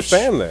 baddest I bitch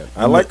understand that.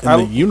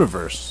 in the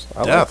universe.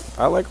 Death.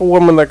 I like a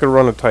woman that could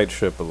run a tight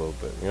ship a little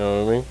bit. You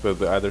know what I mean?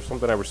 But there's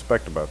something I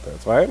respect about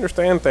that. So I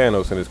understand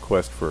Thanos in his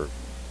quest for,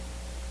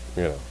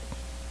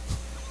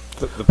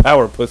 the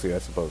power of pussy, I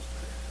suppose.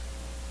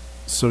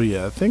 So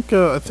yeah, I think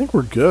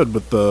we're good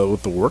with the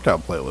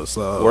workout playlist.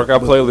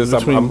 Workout playlist.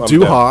 Between I'm Du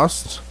down.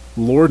 Hast,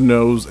 Lord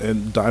Knows,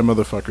 and Die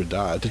Motherfucker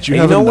Die. Did you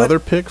And have you know another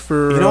pick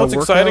for? You know what's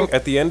workout? exciting?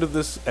 At the end of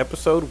this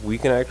episode, we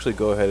can actually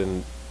go ahead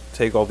and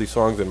take all these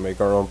songs and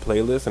make our own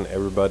playlist, and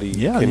everybody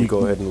can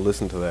go ahead and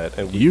listen to that.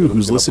 And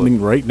who's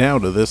listening right now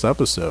to this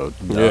episode,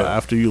 Yeah.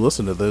 after you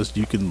listen to this,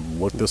 you can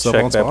look this up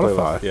check on that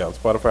Spotify. playlist. Yeah, on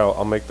Spotify.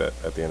 I'll make that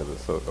at the end of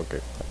this. So okay.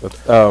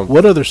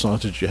 What other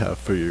songs did you have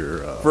for your?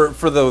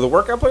 For the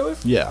workout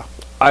playlist? Yeah.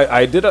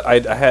 I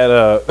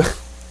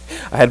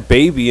had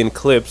Baby and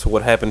Clips.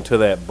 What happened to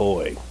that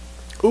boy?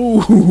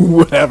 Ooh,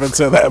 what happened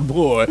to that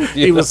boy?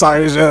 He was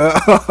sorry.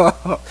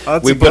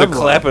 We put a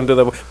clap into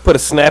that. Put a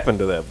snap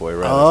into that boy,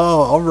 right?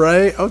 Oh, all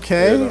right,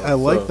 okay. I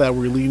like so- that.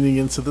 We're leaning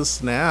into the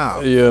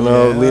snap.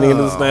 Leaning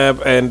into the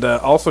snap, and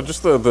also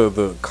just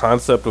the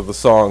concept of the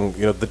song.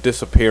 The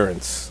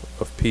disappearance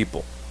of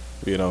people.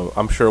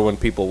 I'm sure when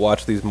people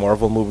watch these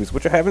Marvel movies,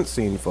 which I haven't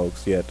seen,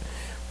 folks, yet,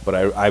 but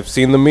I've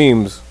seen the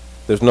memes.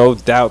 There's no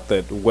doubt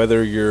that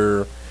whether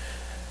you're,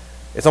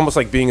 it's almost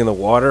like being in the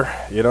water,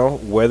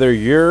 whether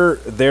you're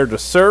there to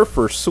surf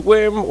or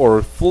swim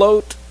or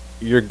float,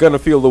 you're going to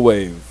feel the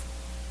wave.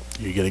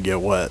 You're going to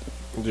get wet.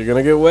 You're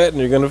going to get wet and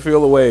you're going to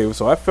feel the wave.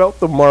 So I felt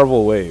the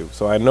Marvel wave.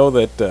 So I know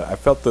that I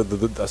felt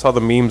I saw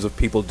the memes of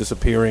people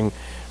disappearing,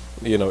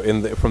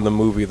 from the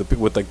movie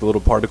with like the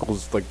little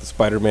particles, like the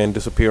Spider-Man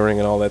disappearing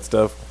and all that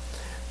stuff.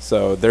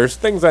 So there's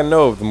things I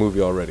know of the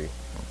movie already.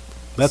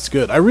 That's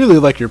good. I really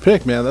like your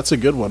pick, man. That's a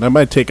good one.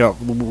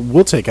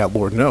 We'll take out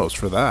Lord Knows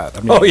for that.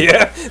 I mean, oh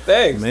yeah,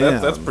 thanks.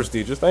 Man. That's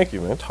prestigious. Thank you,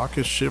 man.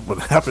 Talking shit. What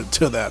happened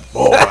to that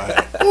boy?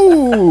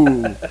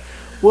 Ooh,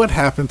 what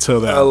happened to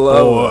that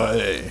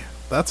boy?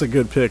 That's a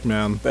good pick,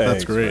 man. That's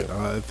Thanks, great.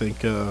 man. I think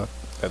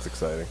That's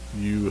exciting.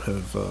 you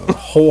have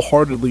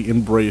wholeheartedly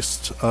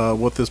embraced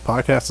what this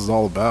podcast is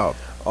all about.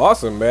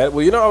 Awesome, man.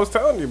 Well, I was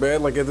telling you,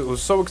 man, like it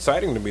was so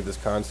exciting to me, this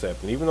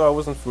concept, and even though I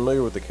wasn't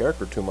familiar with the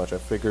character too much, I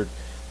figured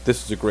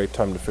this is a great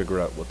time to figure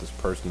out what this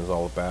person is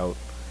all about.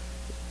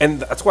 And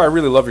that's why I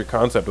really love your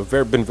concept.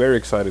 I've been very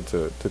excited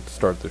to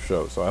start the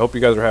show. So I hope you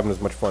guys are having as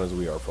much fun as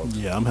we are, folks.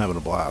 Yeah, I'm having a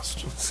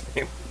blast.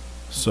 Same.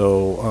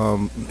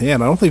 So,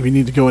 man, I don't think we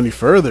need to go any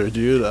further,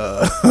 dude.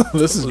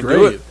 This is Let's great.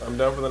 do it. I'm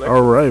down for the next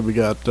All one. right, we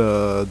got Die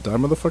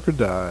Motherfucker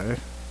Die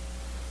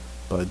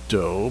by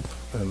Dope,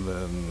 and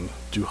then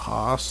Du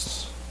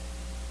Hast,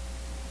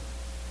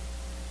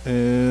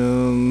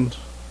 and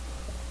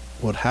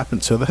what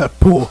happened to that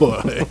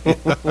boy?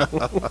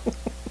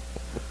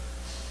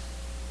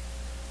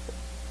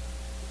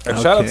 And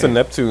shout out to Okay.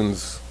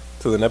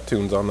 the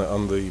Neptunes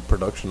on the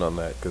production on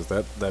that, because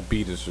that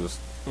beat is just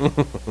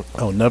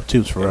Oh,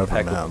 Neptune's forever,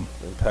 impeccable. man.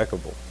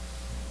 Impeccable.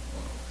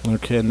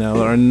 Okay, now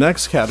our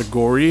next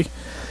category,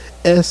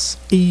 sex.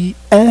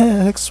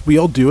 We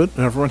all do it.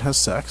 Everyone has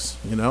sex,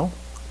 you know.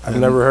 I've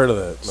never heard of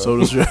that. So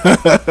does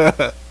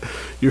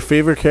your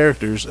favorite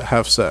characters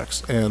have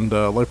sex, and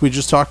like we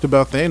just talked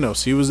about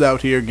Thanos, he was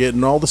out here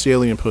getting all this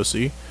alien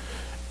pussy,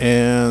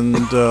 and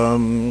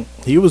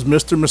he was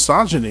Mr.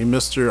 Misogyny,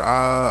 Mr.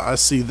 I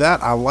see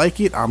that, I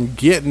like it, I'm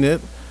getting it,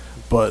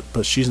 but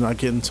she's not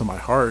getting to my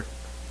heart.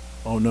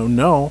 Oh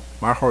no,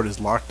 my heart is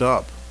locked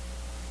up,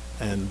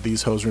 and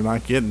these hoes are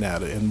not getting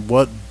at it. And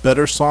what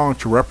better song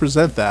to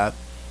represent that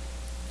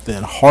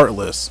than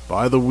Heartless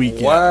by The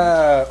Weeknd?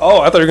 Wow.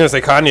 Oh, I thought you were going to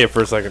say Kanye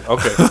for a second.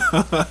 Okay.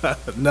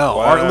 No,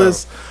 wow.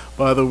 Heartless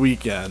by The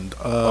Weeknd.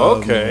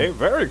 Okay,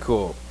 very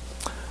cool.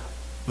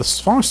 The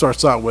song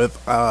starts out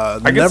with,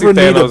 never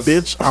need a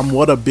bitch, I'm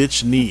what a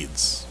bitch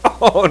needs.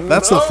 Oh,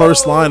 That's the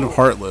first line of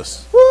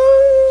Heartless. Woo!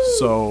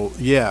 So,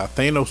 yeah,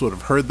 Thanos would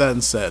have heard that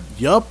and said,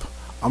 yup,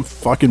 I'm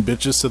fucking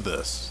bitches to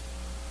this.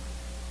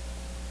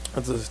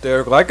 That's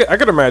hysterical. I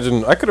could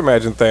imagine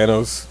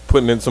Thanos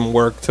putting in some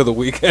work to The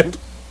Weeknd.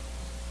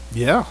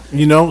 Yeah,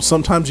 you know,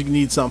 sometimes you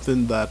need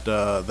something that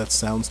that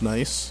sounds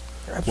nice.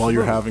 Absolutely. While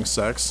you're having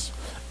sex,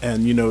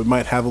 and you know it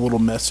might have a little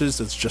message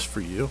that's just for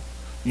you.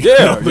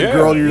 Yeah, the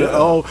girl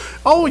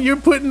oh, you're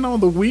putting on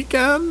The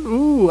Weeknd.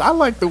 Ooh, I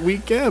like The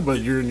Weeknd, but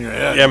you're in your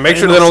head. Yeah, make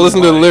sure they don't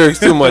listen to the lyrics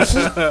too much.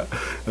 And I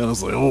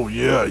was like, oh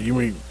yeah,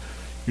 you're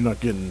not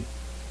getting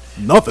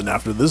nothing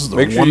after this. Is the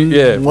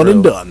one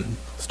and done.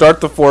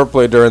 Start the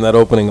foreplay during that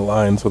opening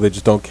line, so they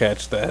just don't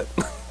catch that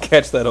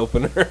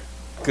opener.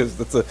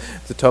 Because it's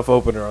a tough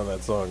opener on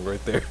that song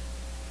right there.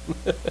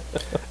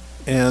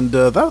 And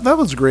that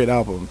was a great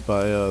album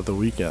by The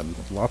Weeknd.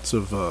 Lots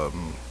of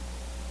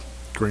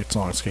great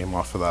songs came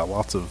off of that.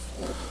 Lots of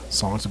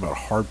songs about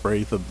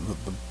heartbreak. The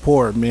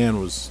poor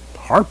man was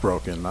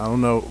heartbroken. I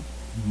don't know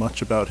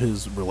much about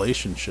his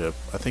relationship.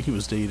 I think he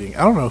was dating.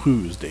 I don't know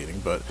who he was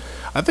dating, but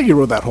I think he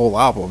wrote that whole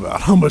album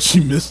about how much he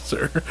missed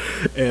her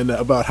and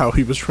about how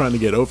he was trying to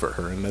get over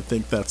her. And I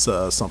think that's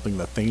something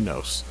that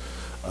Thanos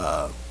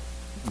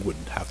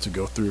wouldn't have to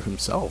go through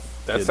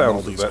himself. That sounds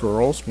all these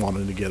girls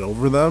wanting to get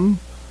over them.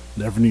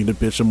 Never need a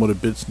bitch. I'm what a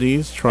bitch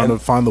needs. Trying to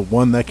find the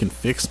one that can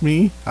fix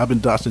me. I've been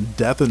dodging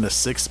death in a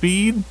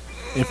 6-speed.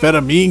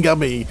 Amphetamine got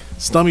me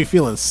stomach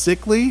feeling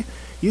sickly.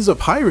 He's a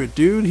pirate,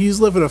 dude. He's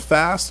living a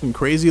fast and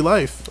crazy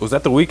life. Was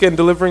that The Weeknd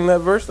delivering that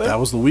verse there? That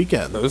was The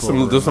Weeknd.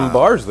 There's some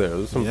bars there.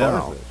 There's some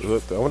bars there.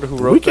 I wonder who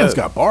wrote that. The Weeknd's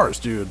got bars,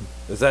 dude.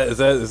 Is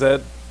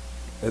that?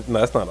 No,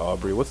 that's not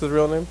Aubrey. What's his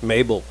real name?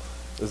 Mabel.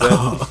 Is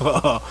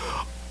that?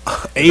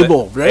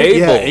 Abel, right? Abel.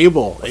 Yeah,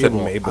 Abel. I said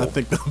Mabel. I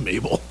think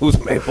Mabel. Who's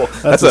Mabel?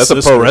 That's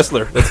a pro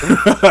wrestler.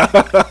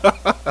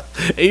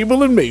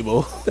 Abel and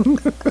Mabel.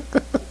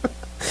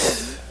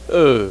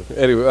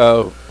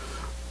 Anyway,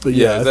 but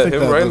yeah, is that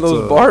him writing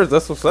those bars?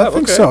 That's what's up. I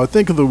think so. I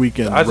think of The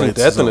Weeknd. I think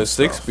that's in a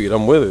 6-speed.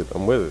 I'm with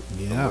it.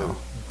 Yeah.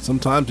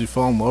 Sometimes you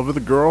fall in love with a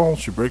girl,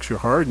 she breaks your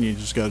heart, and you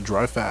just gotta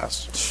drive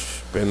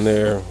fast. Been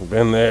there.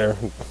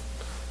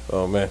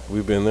 Oh man,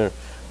 we've been there.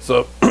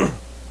 So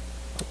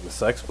the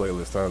sex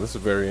playlist, this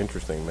is very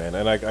interesting, man.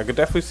 And I could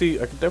definitely see.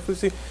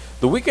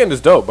 The Weeknd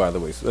is dope, by the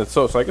way.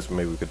 So I guess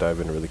maybe we could dive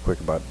in really quick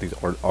about these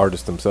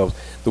artists themselves.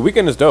 The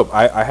Weeknd is dope.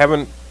 I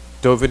haven't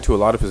dove into a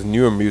lot of his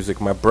newer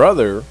music. My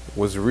brother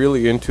was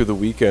really into The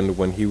Weeknd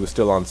when he was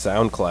still on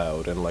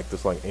SoundCloud and like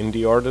this like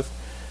indie artist.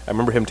 I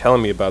remember him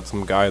telling me about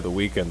some guy, The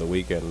Weeknd,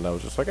 and I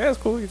was just like, "Hey, that's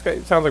cool. He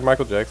sounds like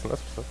Michael Jackson."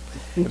 That's what's up.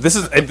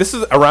 If this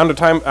is around the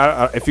time.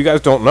 If you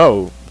guys don't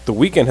know, The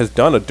Weeknd has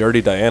done a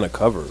Dirty Diana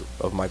cover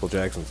of Michael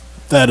Jackson's.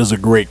 That is a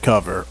great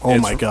cover. Oh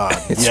my god,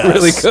 it's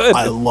really good.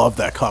 I love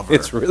that cover.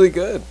 It's really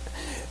good,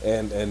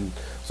 and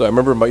so I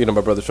remember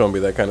my brother showing me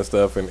that kind of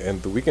stuff,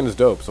 and The Weeknd is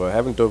dope. So I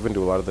haven't dove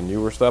into a lot of the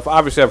newer stuff.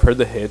 Obviously, I've heard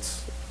the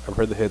hits.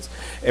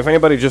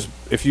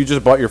 If you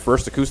just bought your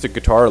first acoustic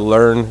guitar,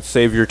 learn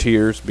 "Save Your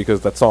Tears"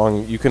 because that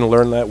song you can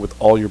learn that with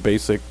all your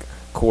basic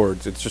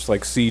chords. It's just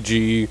like C,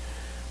 G,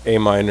 A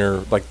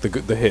minor, like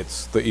the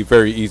hits, the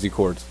very easy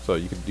chords. So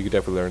you could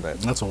definitely learn that.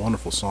 That's a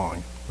wonderful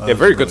song.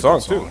 Very good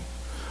song too.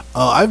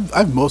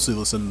 I've mostly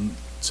listened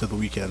to The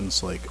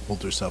Weeknd's like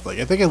older stuff. Like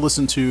I think I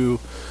listened to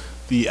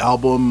the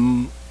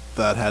album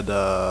that had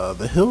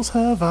 "The Hills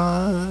Have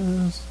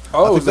Eyes."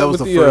 Oh, I think that was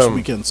the first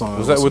Weeknd song.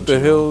 Was that with The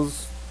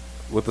Hills?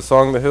 With the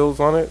song "The Hills"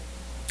 on it?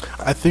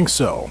 I think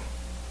so.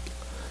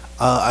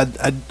 I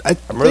think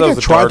I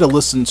tried to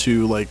listen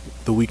to like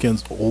The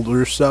Weeknd's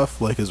older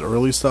stuff, like his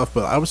early stuff,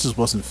 but I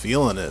wasn't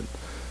feeling it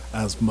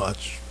as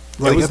much.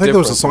 Like I think there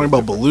was a song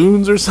about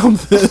balloons or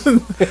something,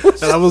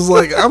 and I was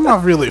like, I'm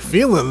not really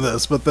feeling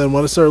this. But then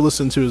when I started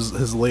listening to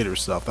his later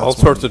stuff, all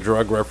sorts of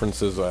drug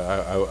references,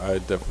 I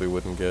definitely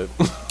wouldn't get.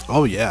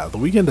 Oh yeah, The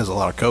Weeknd has a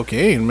lot of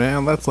cocaine,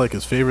 man. That's like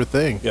his favorite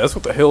thing. Yeah, that's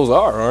what the Hills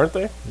are, aren't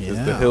they? Yeah,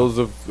 it's the Hills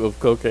of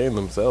cocaine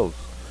themselves.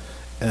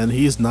 And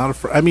he's not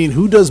afraid. I mean,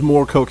 who does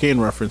more cocaine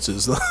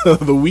references, The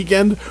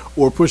Weeknd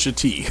or Pusha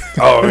T?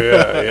 Oh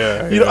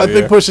yeah. I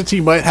think Pusha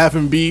T might have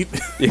him beat.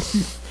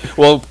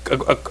 Well,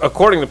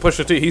 according to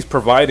Pusha T, he's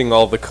providing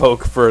all the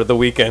coke for The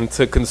Weeknd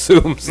to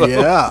consume. So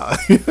yeah,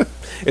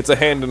 it's a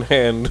hand in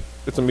hand.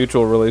 It's a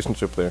mutual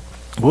relationship there.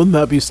 Wouldn't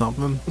that be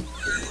something?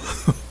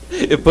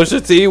 If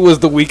Pusha T was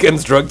the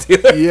Weeknd's drug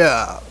dealer.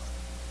 Yeah.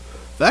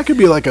 That could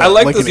be like a I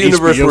like like this an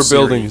universe HBO we're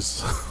building.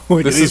 series.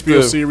 Like This an is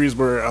HBO the- series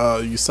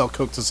where you sell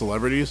coke to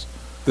celebrities.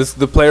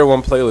 The Player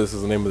One playlist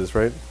is the name of this,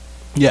 right?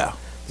 Yeah.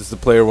 This is the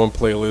Player One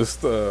playlist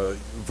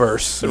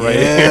verse right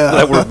Yeah. here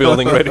that we're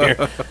building right here.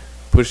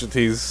 Pusha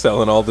T's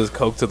selling all this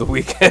coke to the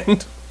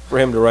Weeknd for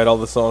him to write all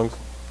the songs.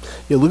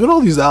 Yeah, look at all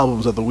these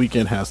albums that The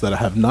Weeknd has that I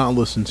have not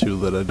listened to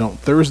that I don't.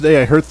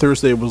 I heard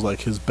Thursday was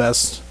like his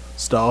best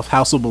stuff.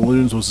 House of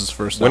Balloons was his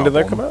first When album.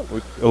 did that come out?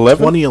 11?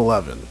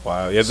 2011.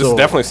 Wow, yeah, this So- is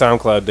definitely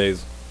SoundCloud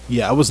days.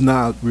 Yeah, I was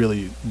not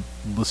really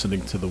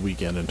listening to The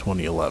Weeknd in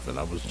 2011.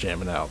 I was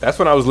jamming out. That's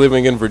when I was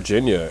living in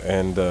Virginia,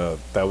 and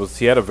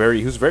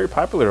he was very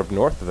popular up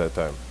north at that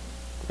time,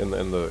 in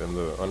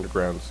the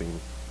underground scene.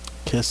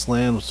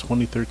 Kissland was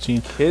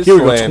 2013. Kissland. Here we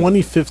go,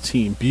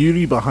 2015.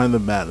 Beauty Behind the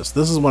Madness.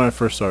 This is when I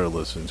first started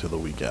listening to The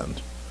Weeknd.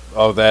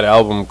 Oh, that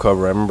album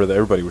cover! I remember that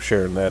everybody was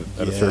sharing that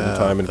at a certain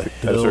time and The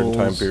at a certain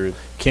time Hills, period.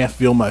 Can't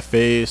Feel My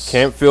Face.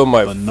 Can't Feel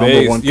My The Face.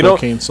 number one You know,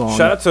 cocaine song.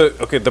 shout out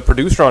to the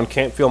producer on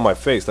Can't Feel My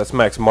Face. That's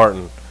Max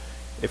Martin.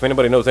 If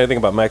anybody knows anything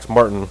about Max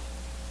Martin,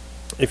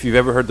 if you've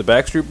ever heard the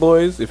Backstreet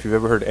Boys, if you've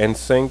ever heard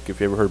NSYNC,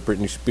 if you ever heard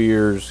Britney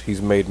Spears,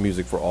 he's made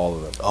music for all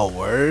of them. Oh,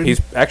 word?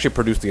 He's actually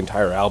produced the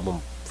entire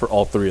album for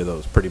all three of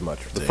those, pretty much.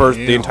 The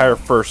Damn. entire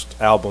first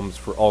albums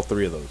for all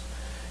three of those.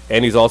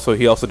 And he also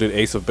did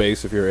Ace of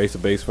Base. If you're an Ace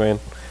of Base fan,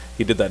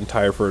 he did that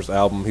entire first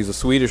album. He's a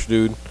Swedish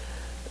dude,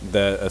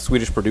 a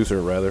Swedish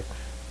producer rather,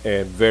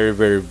 and very,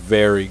 very,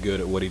 very good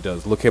at what he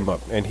does. Look him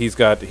up. And he What's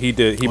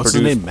produced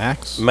his name?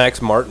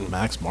 Max Martin.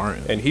 Max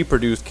Martin. And he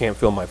produced Can't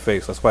Feel My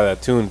Face. That's why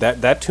that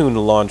tune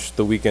launched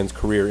The Weeknd's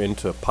career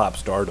into pop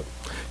stardom.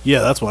 Yeah,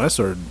 that's when I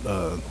started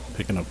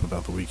picking up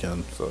about The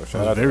Weeknd. So It shout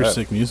was out a very to that.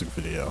 sick music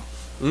video.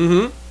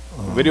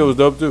 Mm-hmm. The video was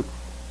dope too.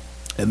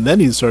 And then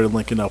he started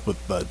linking up with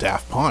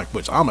Daft Punk,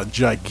 which I'm a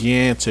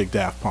gigantic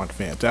Daft Punk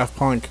fan. Daft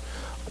Punk,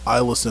 I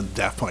listened to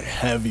Daft Punk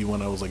heavy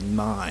when I was like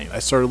 9. I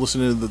started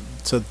listening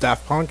to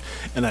Daft Punk,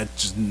 and I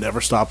just never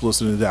stopped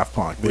listening to Daft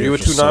Punk. Were you a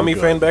Toonami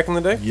fan back in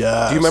the day?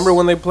 Yes. Do you remember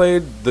when they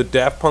played the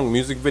Daft Punk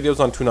music videos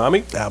on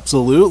Toonami?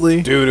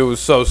 Absolutely. Dude, it was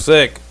so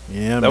sick.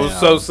 Yeah, That was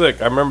so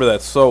sick. I remember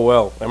that so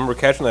well. I remember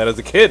catching that as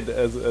a kid,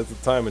 at the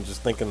time, and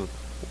just thinking,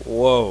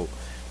 "Whoa!"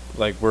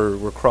 Like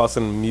we're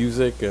crossing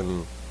music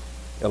and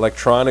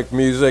electronic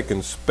music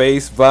and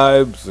space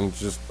vibes, and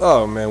just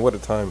oh man, what a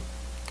time!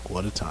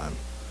 What a time.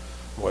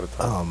 What a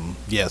time!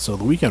 Yeah, so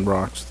The Weeknd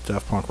rocks,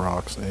 Daft Punk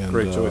rocks, and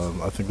Great choice.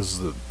 I think this is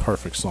the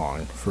perfect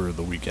song for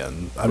The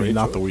Weeknd. I Great mean,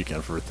 not choice. The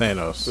Weeknd, for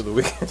Thanos. For the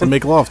weekend. To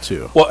make love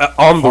to. Well,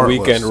 on the Heartless.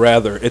 weekend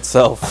rather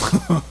itself,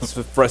 It's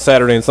for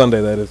Saturday and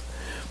Sunday. That is,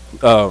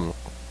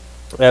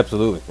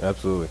 absolutely.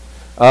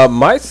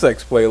 My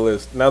sex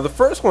playlist. Now, the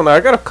first one, I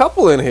got a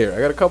couple in here.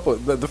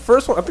 The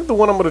first one, I think the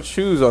one I'm going to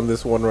choose on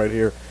this one right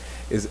here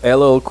is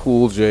LL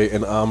Cool J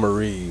and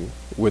Amarie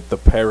with the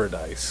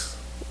Paradise.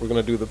 We're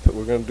gonna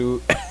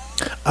do.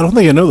 I don't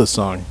think I know this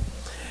song.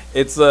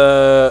 It's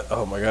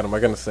oh my god, am I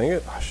gonna sing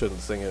it? I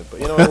shouldn't sing it, but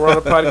you know, we're on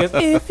a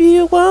podcast. If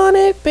you want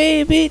it,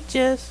 baby,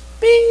 just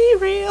be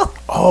real.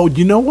 Oh,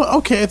 you know what?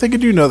 Okay, I think I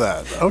do know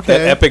that. Okay.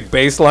 That epic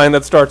bass line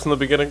that starts in the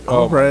beginning.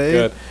 Oh Alright. my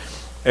god!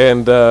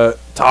 And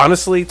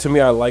honestly, to me,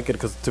 I like it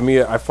because to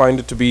me, I find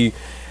it to be.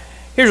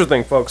 Here's the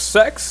thing, folks.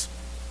 Sex.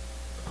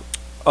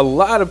 A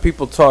lot of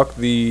people talk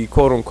the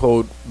quote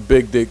unquote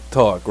big dick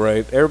talk,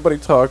 right? Everybody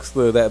talks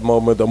that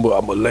moment. I'm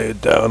gonna lay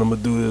it down. I'm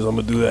gonna do this. I'm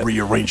gonna do that.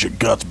 Rearrange your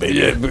guts, baby.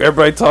 Yeah,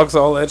 everybody talks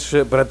all that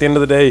shit, but at the end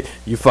of the day,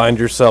 you find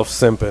yourself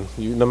simping.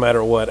 No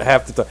matter what,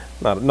 half the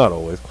time, not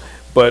always,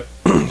 but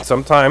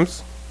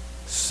sometimes,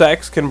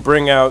 sex can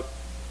bring out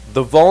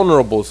the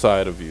vulnerable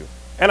side of you,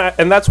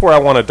 and that's where I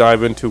want to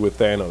dive into with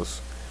Thanos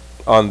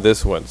on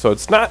this one. So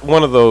it's not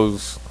one of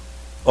those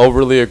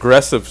overly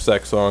aggressive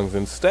sex songs.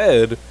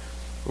 Instead,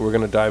 we're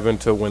gonna dive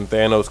into when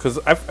Thanos,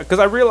 because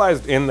I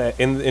realized in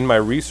my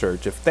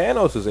research, if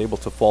Thanos is able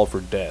to fall for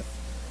death,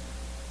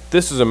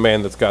 this is a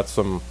man that's got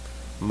some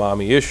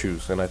mommy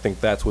issues, and I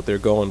think that's what they're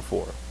going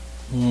for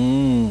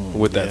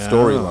with that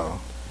storyline.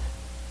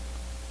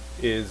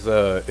 Is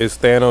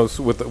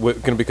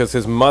Thanos because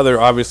his mother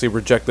obviously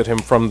rejected him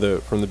from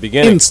the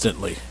beginning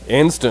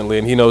Instantly,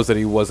 and he knows that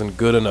he wasn't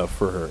good enough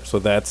for her. So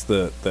that's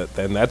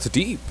and that's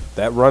deep.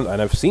 That run,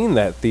 and I've seen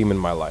that theme in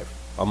my life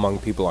among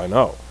people I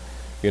know,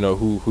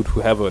 who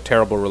have a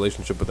terrible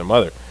relationship with their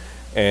mother,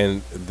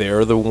 and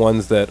they're the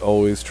ones that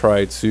always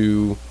try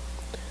to.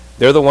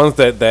 They're the ones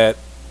that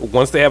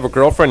once they have a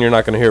girlfriend, you're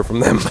not going to hear from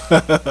them.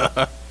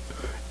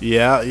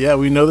 yeah,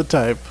 we know the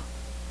type.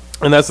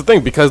 And that's the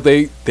thing, because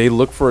they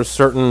look for a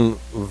certain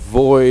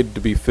void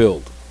to be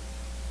filled,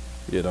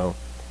 And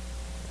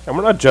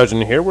we're not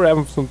judging here. We're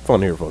having some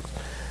fun here, folks.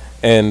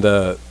 And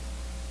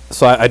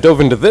so I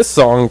dove into this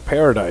song,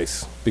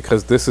 Paradise,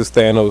 because this is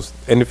Thanos.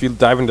 And if you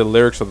dive into the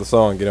lyrics of the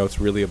song, it's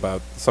really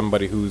about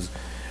somebody who's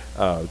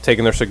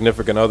taking their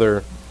significant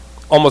other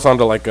almost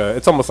onto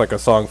it's almost like a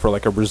song for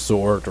like a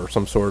resort or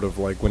some sort of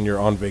like when you're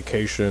on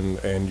vacation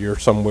and you're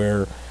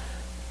somewhere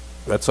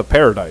that's a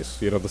paradise.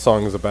 The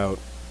song is about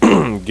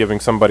giving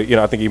somebody.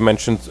 I think he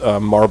mentions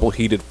marble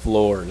heated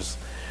floors,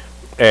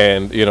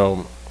 and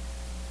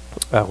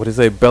what is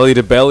it? Belly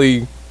to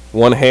belly,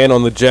 one hand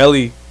on the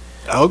jelly.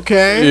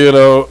 Okay.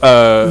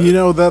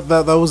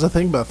 That was the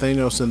thing about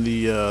Thanos in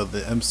the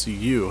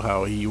MCU,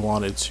 how he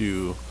wanted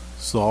to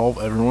solve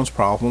everyone's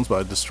problems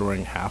by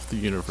destroying half the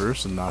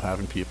universe and not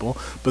having people,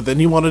 but then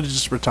he wanted to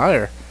just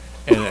retire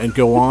and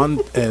go on,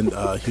 and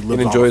he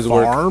lived on a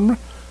farm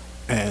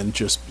and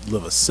just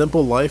live a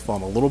simple life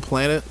on a little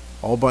planet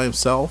all by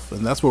himself,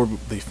 and that's where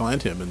they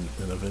find him and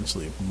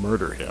eventually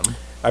murder him.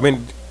 I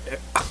mean,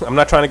 I'm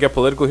not trying to get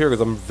political here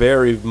because I'm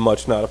very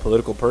much not a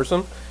political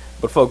person,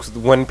 but folks,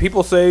 when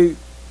people have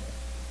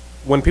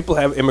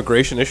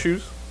immigration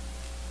issues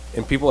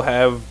and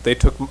they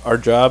took our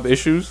job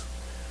issues,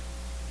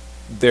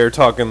 they're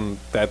talking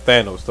that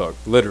Thanos talk,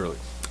 literally.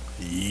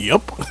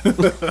 Yep.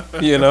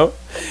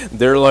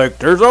 They're like,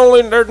 there's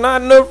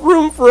not enough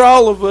room for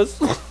all of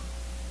us.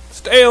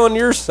 Stay on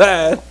your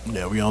side.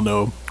 Yeah, we all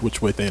know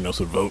which way Thanos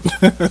would vote.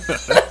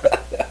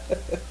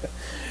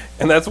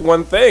 And that's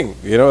one thing.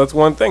 That's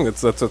one thing.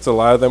 That's a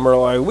lot of them are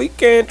like, we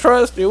can't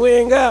trust you. We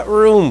ain't got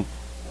room.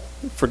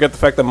 Forget the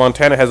fact that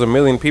Montana has 1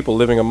 million people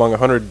living among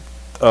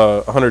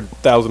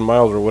 100,000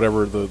 miles or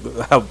whatever.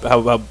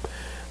 How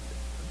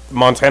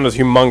Montana's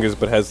humongous,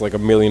 but has like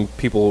 1 million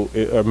people,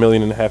 1.5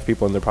 million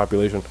people in their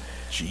population.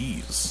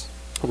 Jeez.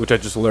 Which I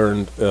just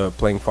learned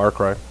playing Far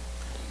Cry.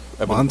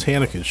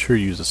 Montana could sure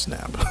use a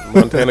snap.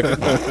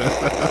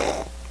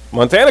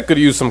 Montana could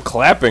use some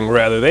clapping.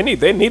 Rather, they need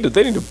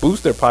to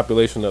boost their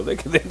population up. They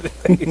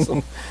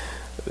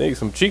need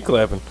some cheek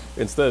clapping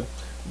instead.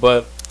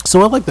 But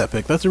so I like that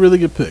pick. That's a really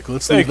good pick.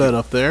 Let's leave that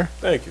up there.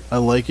 Thank you. I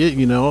like it.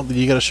 You got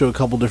to show a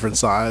couple different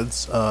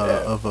sides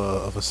of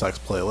a sex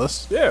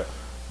playlist. Yeah.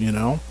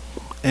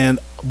 And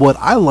what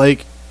I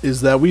like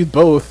is that we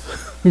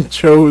both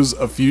chose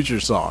a Future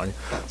song.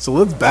 So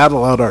let's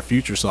battle out our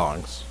Future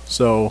songs.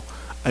 So,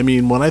 I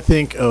mean, when I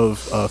think of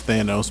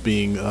Thanos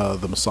being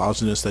the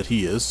misogynist that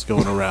he is,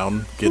 going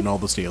around getting all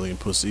this alien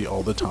pussy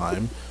all the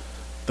time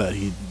that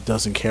he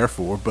doesn't care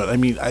for, but I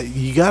mean,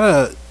 you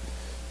gotta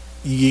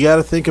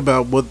think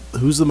about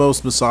who's the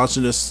most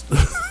misogynist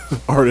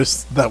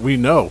artist that we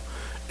know,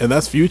 and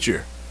that's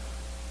Future.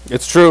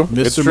 It's true.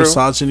 Mr.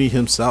 Misogyny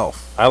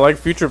himself. I like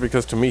Future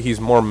because to me he's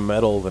more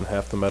metal than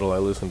half the metal I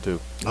listen to.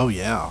 Oh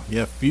yeah.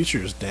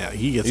 Future's down.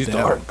 He's down.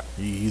 Dark.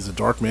 He's a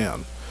dark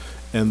man.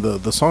 And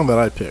the song that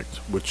I picked,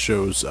 which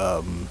shows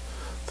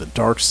the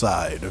dark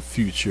side of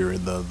Future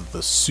and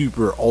the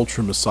super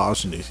ultra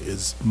misogyny,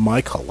 is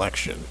My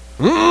Collection.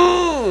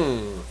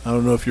 I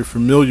don't know if you're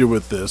familiar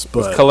with this, but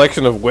it's a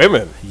collection of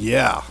women.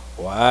 Yeah.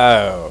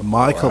 Wow.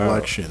 My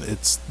Collection.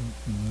 It's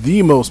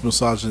the most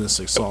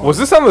misogynistic song. Was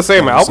this on the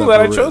same album that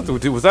I chose?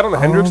 Was that on the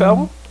Hendrix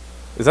album?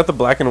 Is that the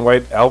black and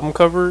white album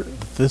cover?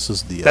 This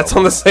is the That's album.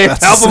 On the same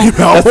album?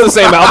 That's the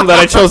same album that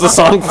I chose the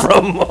song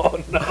from.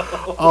 Oh,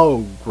 no.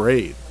 Oh,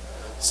 great.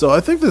 So I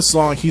think this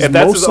song, he's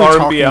mostly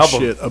talking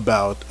shit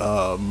about,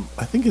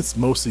 I think it's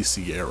mostly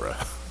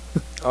Sierra.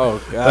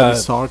 Oh, God. That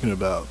he's talking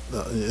about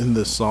in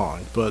this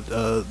song. But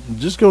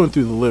just going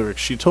through the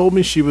lyrics, she told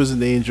me she was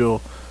an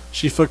angel.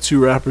 She fucked 2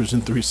 rappers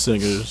and 3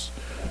 singers.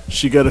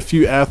 She got a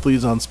few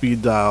athletes on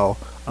speed dial.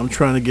 I'm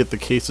trying to get the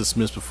case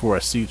dismissed before I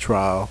see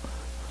trial.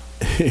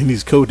 And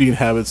these codeine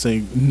habits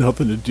ain't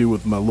nothing to do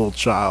with my little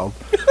child.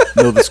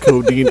 No, this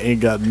codeine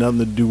ain't got nothing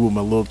to do with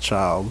my little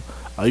child.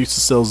 I used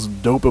to sell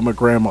dope at my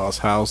grandma's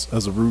house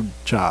as a rude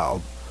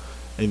child.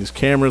 And these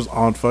cameras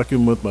on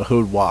fucking with my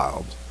hood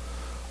wild.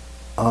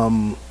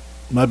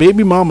 My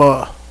baby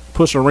mama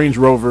pushed a Range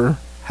Rover.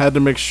 Had to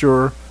make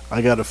sure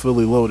I got it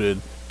fully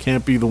loaded.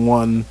 Can't be the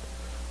one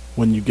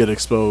when you get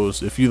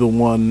exposed. If you're the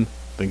one,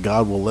 then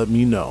God will let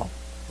me know.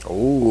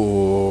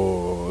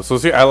 Oh, so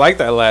see, I like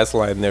that last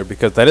line there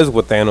because that is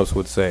what Thanos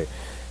would say.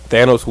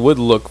 Thanos would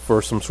look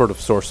for some sort of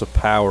source of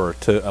power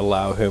to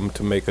allow him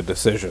to make a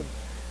decision.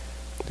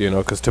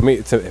 Because to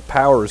me,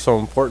 power is so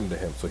important to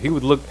him. So he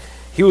would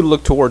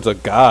look towards a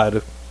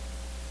god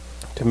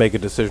to make a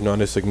decision on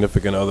his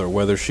significant other,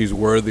 whether she's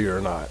worthy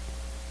or not.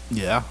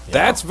 Yeah.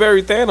 That's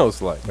very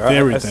Thanos-like.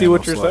 I see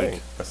what you're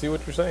saying. I see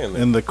what you're saying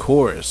there. In the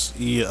chorus,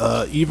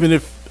 even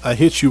if I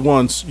hit you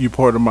once, you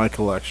part of my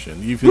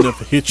collection. Even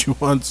if I hit you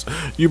once,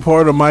 you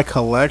part of my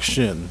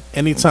collection.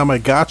 Anytime I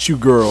got you,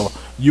 girl,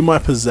 you my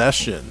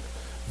possession.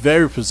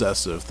 Very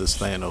possessive, this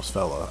Thanos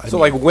fella. I mean,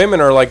 like women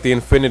are like the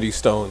Infinity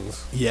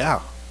Stones.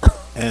 Yeah.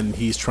 And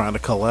he's trying to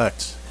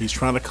collect. He's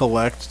trying to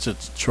collect to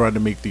try to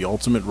make the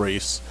ultimate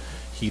race.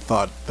 He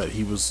thought that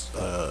he was...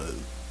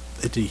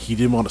 he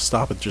didn't want to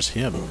stop at just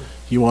him.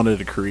 He wanted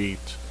to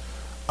create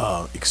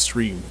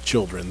extreme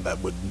children that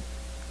would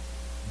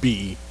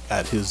be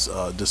at his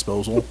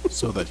disposal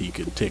so that he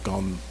could take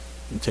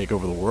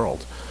over the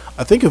world.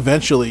 I think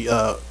eventually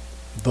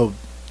the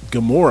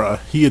Gamora,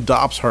 he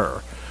adopts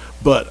her.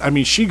 But, I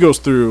mean, she goes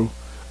through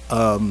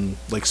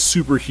like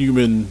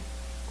superhuman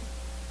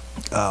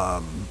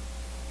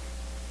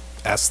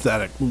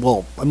aesthetic.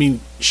 Well, I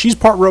mean, she's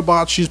part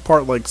robot, she's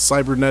part like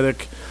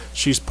cybernetic,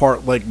 she's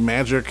part like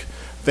magic.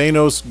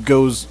 Thanos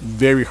goes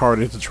very hard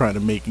into trying to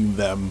making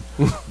them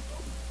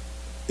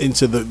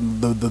into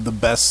the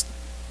best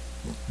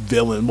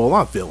villain. Well,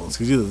 not villains,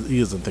 because he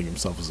doesn't think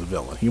himself as a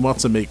villain. He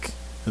wants to make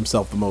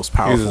himself the most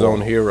powerful. He's his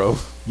own hero.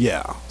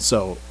 Yeah,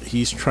 so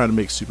he's trying to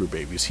make super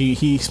babies.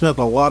 He spent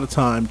a lot of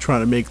time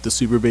trying to make the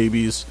super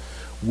babies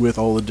with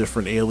all the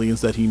different aliens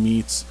that he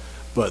meets,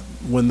 but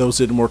when those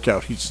didn't work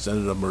out, he just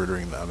ended up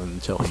murdering them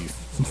until he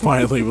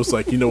finally was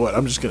like, you know what,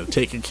 I'm just going to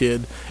take a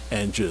kid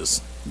and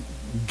just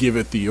give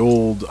it the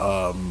old,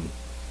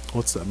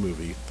 what's that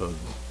movie? The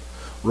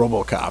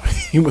RoboCop.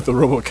 He went the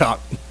RoboCop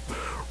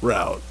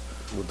route.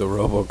 With the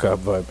RoboCop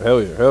vibe.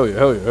 Hell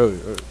yeah.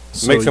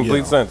 So, Makes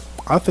complete sense.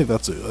 I think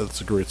that's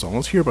a great song.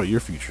 Let's hear about your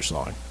future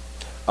song.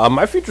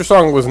 My future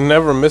song was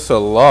Never Miss a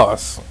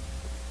Loss,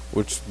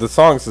 which the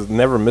song says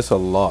Never Miss a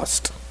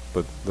Lost,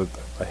 but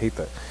I hate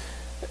that.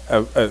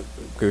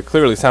 It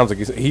clearly sounds like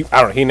I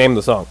don't know, he named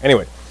the song.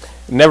 Anyway,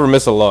 Never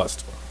Miss a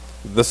Lost.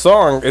 The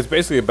song is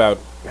basically about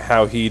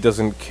how he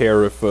doesn't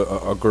care if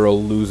a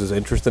girl loses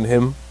interest in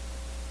him.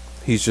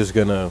 He's just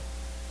gonna,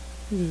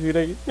 he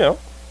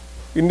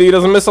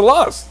doesn't miss a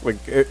loss. Like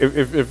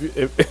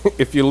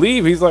if you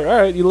leave, he's like, all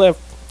right, you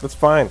left, that's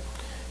fine,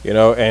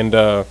 And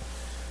the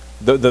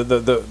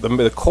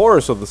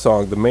chorus of the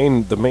song, the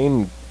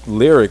main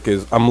lyric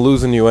is, "I'm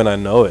losing you and I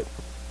know it."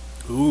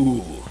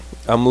 Ooh,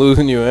 I'm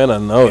losing you and I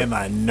know it. And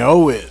I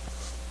know it.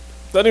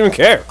 Doesn't even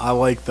care. I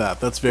like that.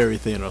 That's very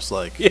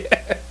Thanos-like.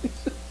 Yeah.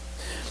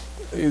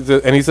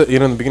 And he said,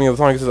 in the beginning of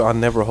the song, he says, "I'll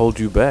never hold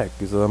you back."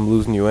 He says, "I'm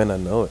losing you and I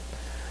know it."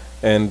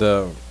 And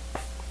to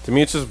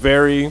me, it's just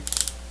very.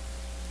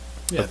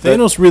 Yeah,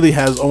 Thanos really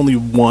has only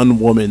one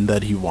woman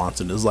that he wants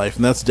in his life,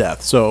 and that's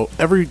death. So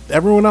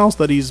everyone else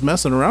that he's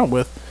messing around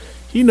with,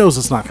 he knows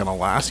it's not going to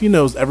last. He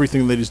knows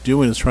everything that he's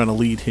doing is trying to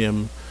lead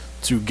him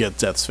to get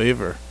death's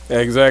favor.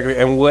 Exactly,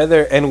 and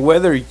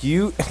whether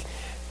you,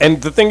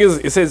 and the thing is,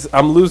 it says,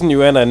 "I'm losing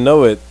you and I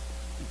know it."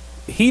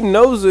 He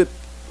knows it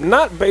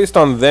not based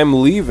on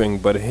them leaving,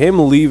 but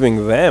him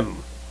leaving them.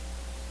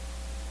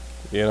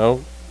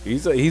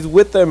 He's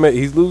with them.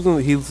 He's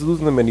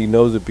losing them, and he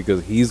knows it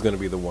because he's going to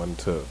be the one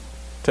to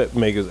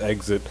make his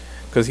exit,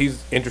 because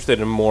he's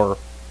interested in more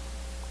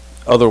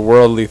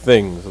otherworldly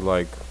things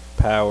like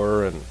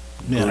power and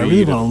man. I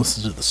really want to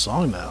listen to the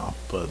song now,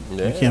 but we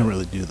can't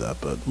really do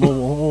that. But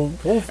we'll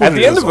at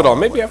the end of it all,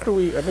 maybe after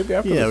we we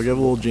got a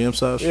little jam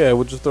session. Yeah,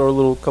 we'll just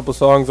throw a couple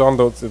songs on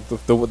the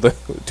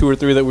 2 or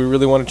 3 that we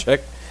really want to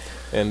check,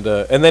 and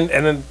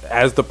then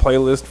as the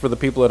playlist for the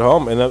people at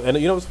home, and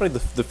it's funny,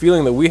 the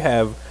feeling that we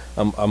have.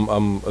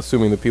 I'm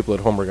assuming the people at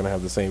home are going to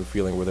have the same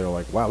feeling where they're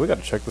like, wow, we got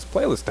to check this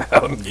playlist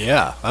out.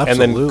 Yeah,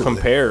 absolutely. And then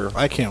compare.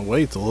 I can't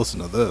wait to listen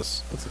to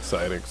this. That's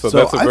exciting. So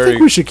that's I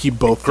think we should keep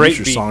both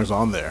feature songs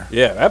on there.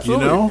 Yeah,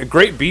 absolutely. A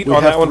great beat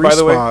on that one, by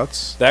the way.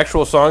 The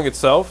actual song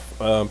itself,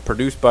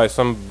 produced by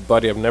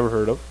somebody I've never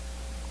heard of,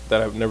 that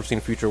I've never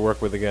seen Future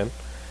work with again.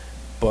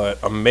 But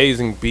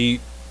amazing beat.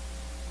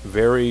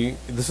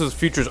 This is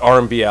Future's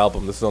R&B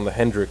album. This is on the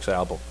Hendrix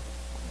album.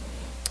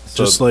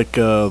 Just like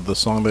the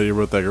song that he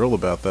wrote that girl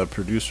about, that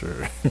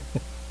producer.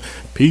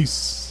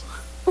 Peace.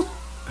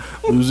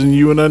 Losing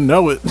you and I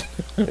know it.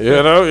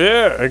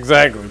 Yeah,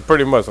 exactly.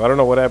 Pretty much. I don't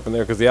know what happened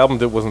there because the album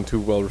wasn't too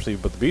well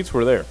received, but the beats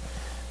were there.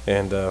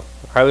 And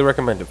highly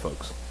recommend it,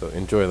 folks. So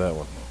enjoy that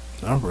one.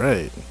 All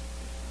right.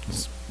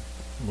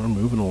 We're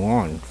moving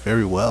along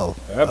very well.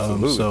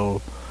 Absolutely.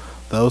 So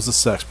that was the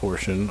sex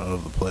portion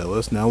of the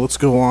playlist. Now let's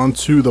go on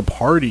to the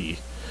party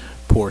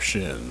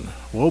portion.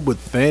 What would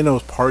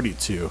Thanos party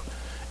to?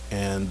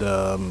 And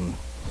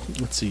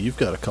let's see, you've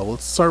got a couple.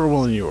 Let's start with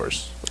one of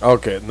yours.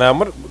 Okay,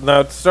 now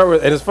to start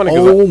with, and it's funny.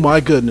 Oh my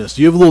goodness,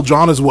 do you have Lil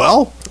Jon as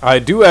well? I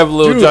do have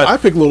Lil Jon. I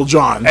picked Lil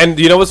Jon. And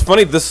you know what's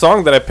funny? This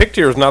song that I picked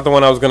here is not the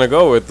one I was going to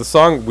go with. The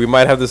song, we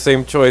might have the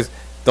same choice.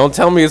 Don't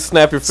tell me it's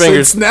Snap Your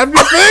Fingers. Snap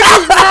Your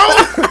Fingers,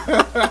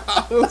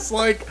 bro! It's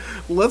like,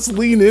 let's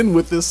lean in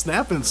with this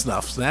snapping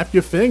stuff. Snap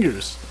Your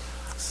Fingers.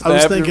 I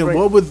was thinking,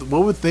 what would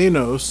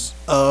Thanos,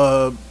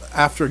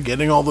 after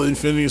getting all the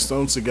Infinity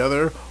Stones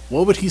together,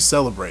 what would he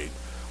celebrate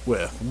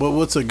with?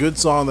 What's a good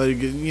song that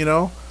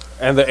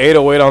And the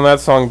 808 on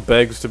that song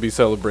begs to be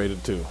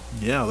celebrated too.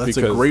 Yeah, that's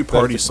a great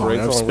party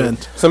song.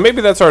 So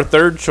maybe that's our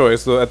third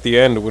choice at the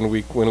end when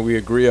we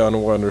agree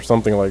on one or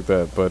something like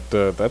that. But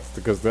that's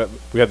because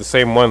we had the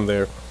same one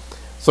there.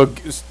 So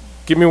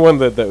give me one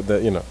that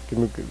Give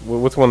me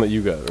what's one that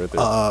you got right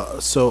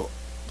there. So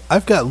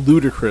I've got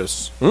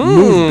Ludacris,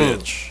 Move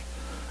Bitch,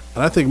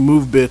 and I think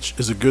Move Bitch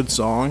is a good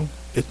song.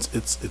 It's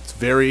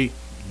very.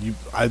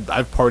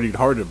 I've partied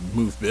hard to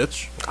Move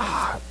Bitch.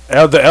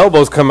 The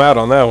elbows come out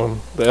on that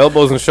one. The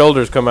elbows and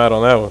shoulders come out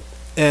on that one.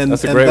 And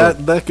that's a great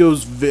one.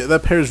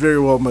 That pairs very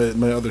well with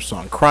my other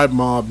song, Cry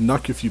Mob,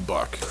 Knuck If You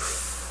Buck.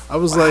 I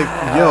was like,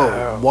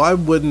 yo, why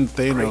wouldn't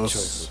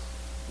Thanos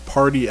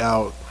party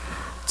out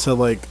to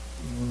like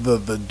the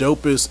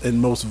dopest and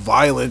most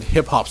violent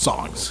hip hop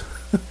songs?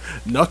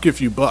 Knuck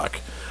If You Buck.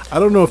 I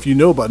don't know if you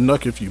know about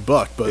Knuck If You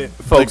Buck, but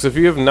folks, if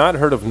you have not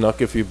heard of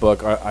Knuck If You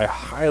Buck, I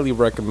highly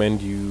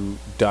recommend you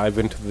dive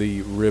into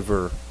the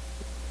river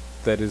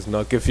that is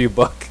Nuck If You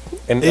Buck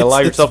and It's, allow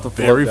it's yourself to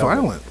float very down it.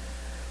 violent.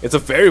 It's a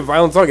very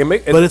violent song.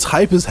 But it's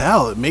hype as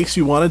hell. It makes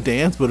you want to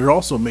dance, but it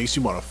also makes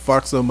you want to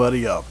fuck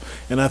somebody up.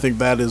 And I think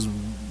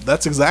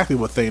that's exactly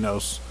what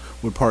Thanos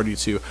would party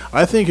to.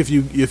 I think if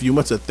you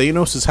went to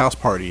Thanos' house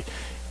party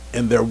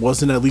and there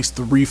wasn't at least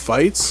 3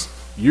 fights,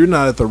 you're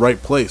not at the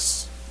right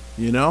place.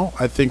 You know?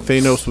 I think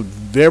Thanos would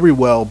very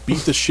well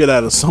beat the shit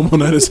out of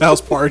someone at his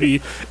house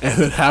party and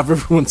then have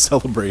everyone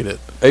celebrate it.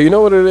 You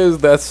know what it is?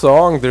 That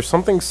song. There's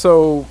something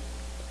so.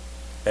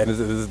 And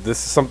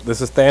this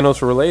is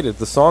Thanos related.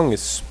 The song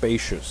is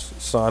spacious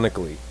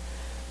sonically.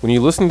 When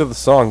you listen to the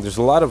song, there's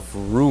a lot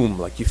of room.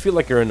 Like you feel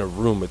like you're in a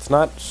room. It's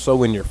not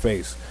so in your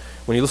face.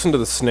 When you listen to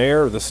the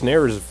snare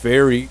is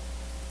very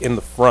in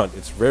the front.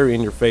 It's very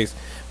in your face.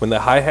 When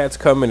the hi-hats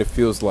come in, it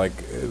feels like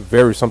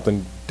very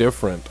something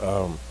different.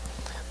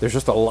 There's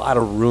just a lot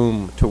of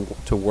room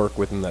to work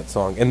with in that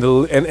song, and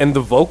the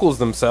vocals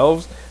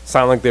themselves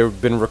sound like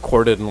they've been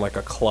recorded in like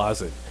a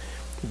closet.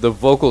 The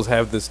vocals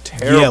have this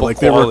terrible like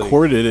quality. they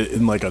recorded it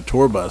in like a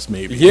tour bus,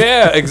 maybe.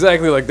 Yeah,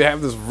 exactly. Like they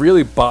have this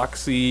really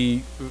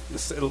boxy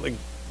like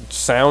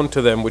sound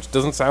to them, which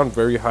doesn't sound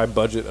very high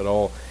budget at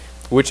all,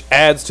 which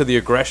adds to the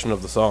aggression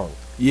of the song.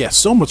 Yeah,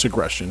 so much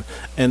aggression.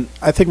 And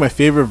I think my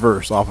favorite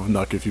verse off of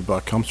Nuck If You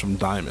Buck comes from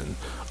Diamond.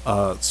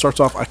 It starts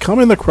off, I come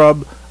in the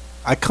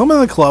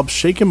club,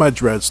 shaking my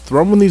dreads,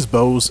 throwing these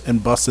bows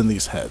and busting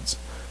these heads.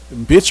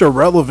 Bitch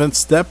irrelevant,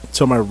 step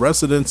to my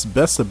residence,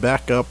 best to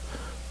back up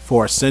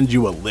before I send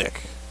you a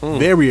lick.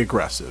 Very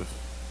aggressive.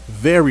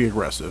 Very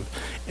aggressive.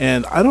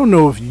 And I don't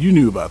know if you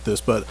knew about this,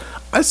 but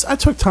I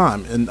took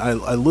time and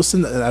I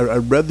listened and I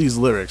read these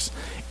lyrics.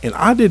 And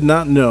I did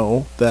not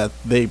know that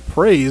they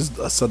praised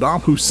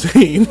Saddam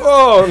Hussein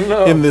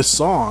in this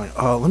song.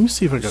 Let me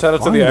see if I can Shout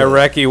out to the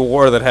Iraqi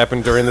war that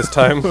happened during this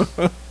time.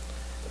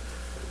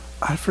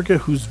 I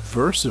forget whose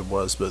verse it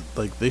was, but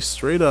like they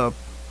straight up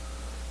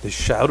They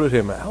shouted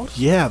him out?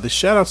 Yeah, they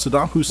shout out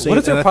Saddam Hussein. What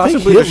is there and I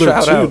think possibly to Hitler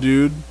shout too, out?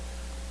 dude.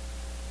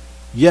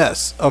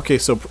 Yes. Okay,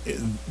 so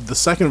the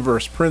second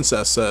verse,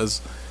 Princess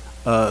says,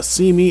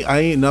 see me, I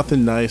ain't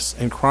nothing nice,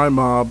 and crime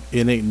mob,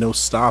 it ain't no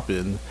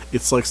stopping.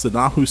 It's like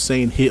Saddam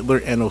Hussein, Hitler,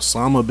 and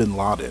Osama bin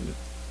Laden.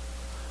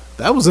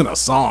 That was in a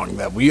song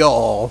that we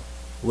all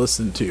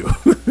listened to.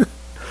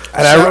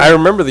 And I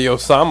remember the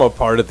Osama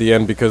part at the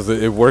end because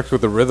it works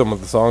with the rhythm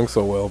of the song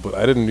so well, but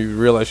I didn't even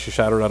realize she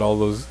shouted out all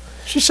those.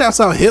 She shouts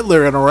out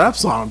Hitler in a rap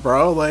song,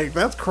 bro. Like,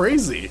 that's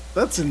crazy.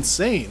 That's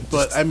insane.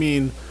 But, I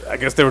mean... I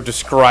guess they were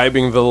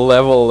describing the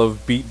level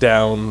of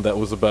beatdown that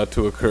was about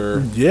to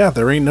occur. Yeah,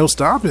 there ain't no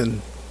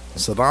stopping.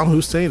 Saddam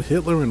Hussein,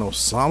 Hitler, and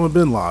Osama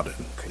bin Laden.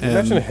 Can you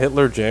imagine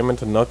Hitler jamming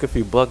to Nuck If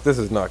You Buck? This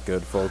is not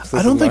good, folks.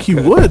 I don't think he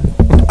would.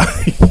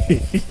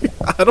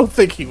 I don't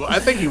think he would. I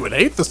think he would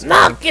hate the song.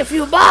 Nuck If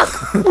You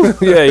Buck!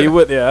 Yeah, he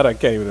would. Yeah, I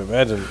can't even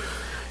imagine.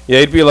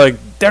 Yeah, he'd be like,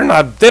 they don't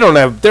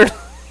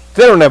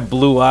have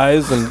blue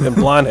eyes and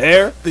blonde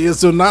hair.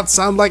 These do not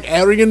sound like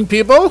Aryan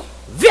people.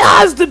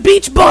 Where's the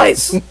Beach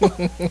Boys?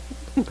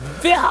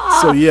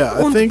 So yeah,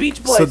 I think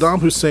Saddam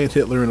Hussein,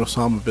 Hitler, and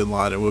Osama bin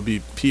Laden would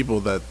be people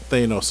that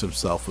Thanos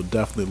himself would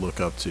definitely look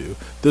up to.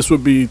 This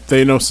would be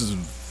Thanos'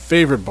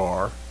 favorite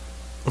bar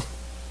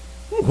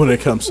when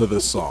it comes to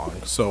this song.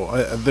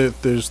 So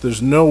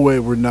there's no way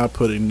we're not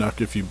putting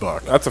Nuck If You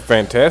Buck. That's a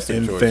fantastic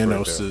in choice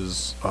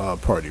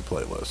Thanos' party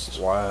playlist.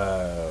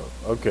 Wow.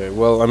 Okay.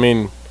 Well, I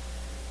mean,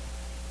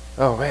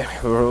 oh man.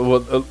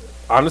 Well,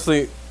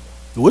 honestly,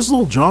 which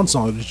Lil Jon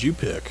song did you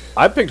pick?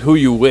 I picked "Who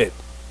You With,"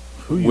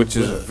 which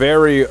is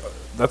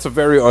that's a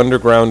very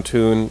underground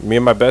tune. Me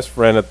and my best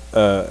friend,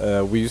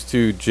 we used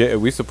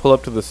to pull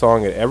up to the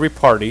song at every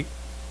party,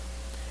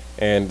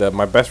 and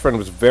my best friend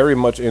was very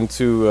much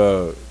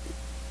into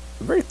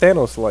very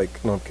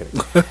Thanos-like. No, I'm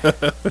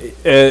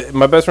kidding.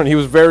 My best friend, he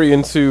was very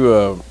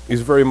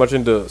much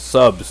into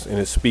subs in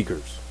his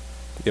speakers.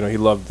 You know, he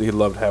loved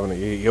having it.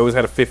 He always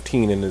had a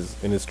 15 in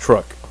his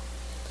truck.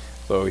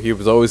 So he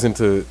was always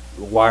into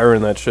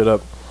wiring that shit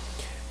up,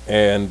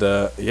 and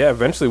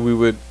eventually we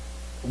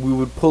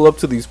would pull up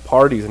to these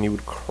parties, and he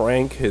would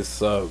crank his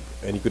sub,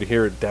 and you could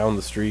hear it down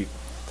the street,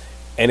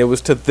 and it was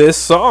to this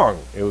song.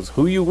 It was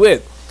 "Who You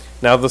With."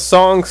 Now the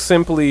song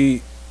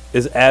simply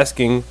is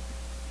asking,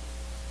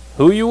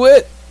 "Who you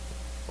with?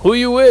 Who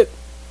you with?"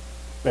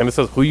 And it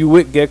says, "Who you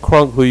with? Get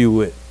crunk. Who you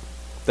with?"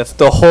 That's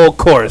the whole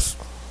chorus.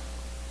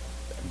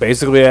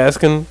 Basically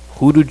asking,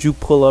 who did you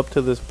pull up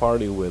to this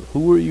party with? Who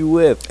were you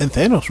with? And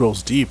Thanos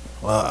rolls deep.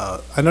 I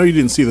know you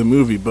didn't see the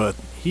movie, but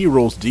he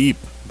rolls deep.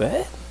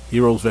 Bet? He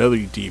rolls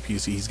very deep.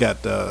 He's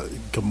got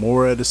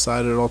Gamora at his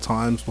side at all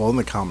times. Well, in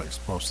the comics,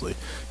 mostly.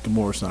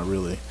 Gamora's not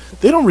really.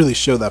 They don't really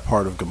show that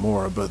part of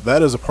Gamora, but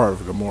that is a part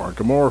of Gamora.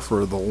 Gamora,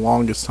 for the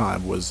longest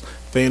time, was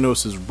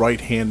Thanos'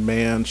 right-hand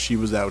man. She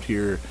was out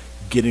here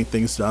getting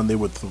things done. They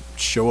would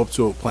show up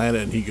to a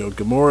planet, and he'd go,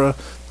 Gamora,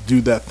 do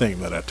that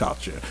thing that I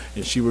taught you.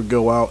 And she would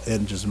go out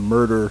and just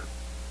murder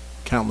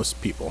countless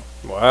people.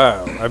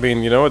 Wow. I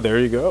mean, you know what? There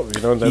you go.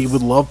 You know, he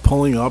would love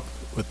pulling up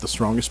with the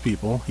strongest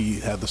people.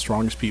 He had the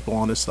strongest people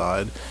on his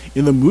side.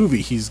 In the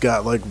movie, he's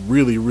got like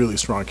really, really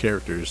strong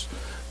characters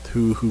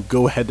who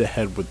go head to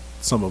head with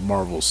some of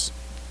Marvel's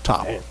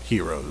top Damn.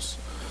 heroes.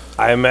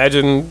 I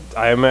imagine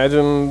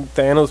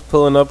Thanos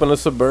pulling up in a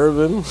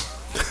Suburban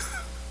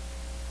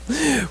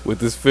with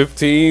his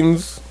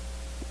 15s,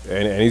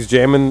 and he's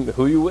jamming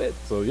 "Who You With."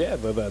 So yeah,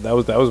 that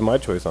was my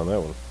choice on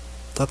that one.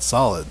 That's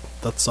solid.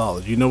 That's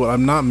solid. You know what?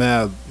 I'm not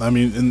mad. I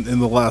mean, in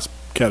the last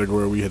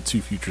category we had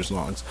 2 Future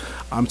songs.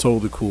 I'm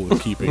totally cool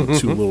with keeping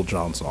 2 Little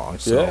John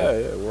songs. So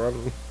Yeah, we're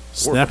on.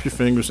 snap your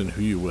fingers and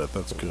Who You With.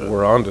 That's good.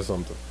 We're on to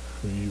something.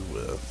 Who You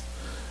With.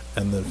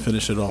 And then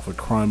finish it off with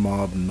Crime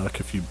Mob, Nuck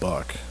If You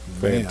Buck.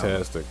 Man,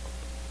 Fantastic.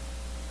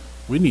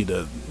 we need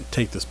to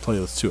take this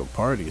playlist to a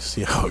party,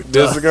 see how it This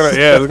does. is gonna,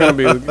 yeah, it's gonna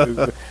be,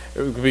 it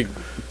could be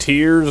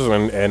tears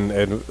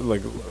and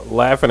like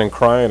laughing and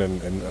crying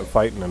and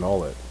fighting and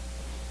all that.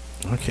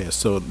 Okay,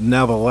 so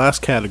now the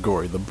last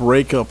category, the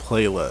breakup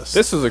playlist.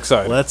 This is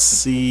exciting. Let's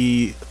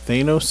see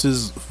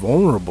Thanos'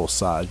 vulnerable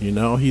side. You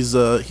know, he's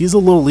a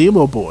little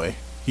emo boy.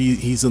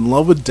 He's in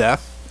love with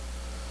death.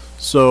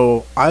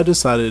 So I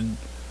decided,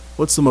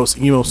 what's the most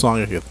emo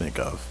song I could think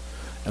of?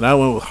 And I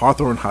went with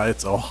Hawthorne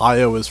Heights,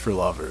 Ohio is for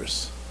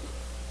Lovers.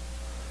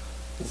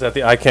 Is that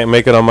the "I Can't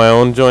Make It on My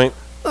Own" joint?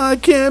 I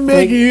can't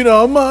make it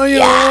on my own,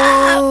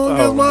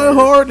 'cause Oh, my man.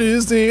 heart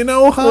is in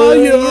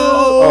Ohio.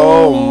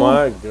 Oh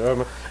my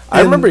god! I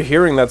And- remember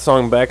hearing that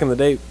song back in the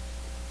day.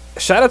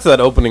 Shout out to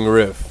that opening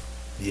riff.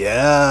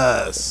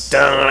 Yes.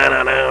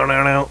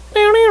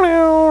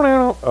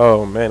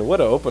 Oh man,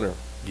 what an opener!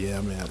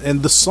 Yeah, man.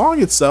 And the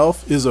song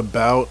itself is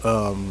about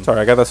Sorry,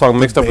 I got that song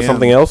mixed up with band.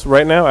 something else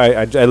right now.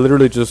 I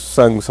literally just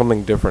sung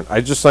something different.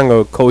 I just sung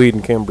a Coheed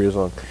and Cambria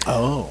song.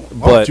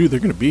 but dude, they're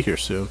gonna be here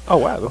soon. Oh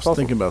wow, I was that's awesome.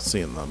 thinking about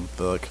seeing them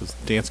because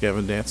Dance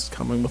Gavin Dance is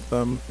coming with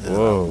them. And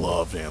Whoa. I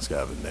love Dance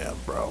Gavin Dance,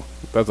 bro.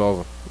 That's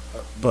awesome.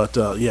 But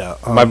yeah,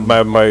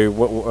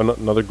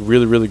 Another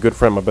really good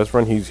friend, my best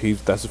friend.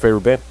 He's that's his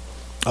favorite band.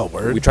 oh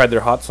word, We tried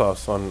their hot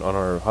sauce on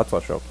our hot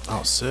sauce show.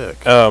 oh sick.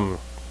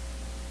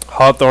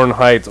 Hawthorne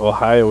Heights,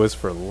 Ohio is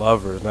for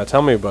Lovers. Now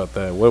tell me about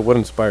that. What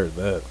inspired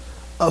that?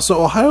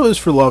 So Ohio is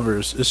for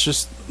Lovers. It's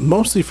just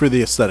mostly for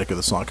the aesthetic of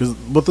the song because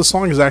what the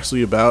song is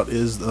actually about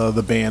is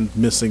the band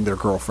missing their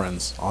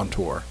girlfriends on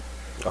tour.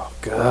 Oh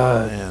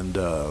God, And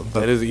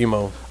that is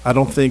emo. I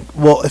don't think.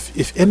 Well,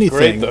 if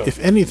anything, though.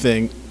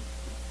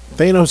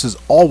 Thanos is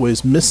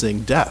always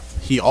missing death.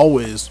 He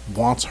always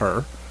wants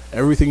her.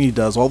 Everything he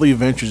does, all the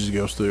adventures he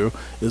goes through,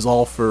 is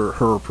all for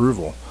her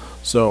approval.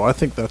 So I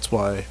think that's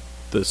why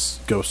this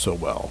goes so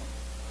well.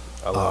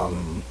 I love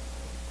it.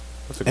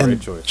 That's a And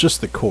great choice. just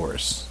the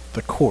chorus.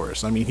 The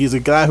chorus. I mean, he's a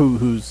guy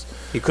who's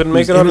He couldn't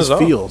make who's it on in his own.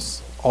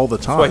 feels all the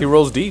That's time. why he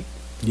rolls deep.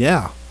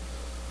 Yeah.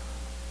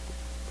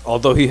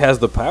 Although he has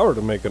the power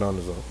to make it on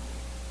his own.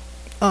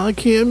 I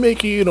can't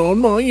make it on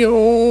my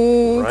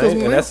own. Right, 'cause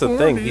and my that's the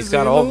thing, heart he's is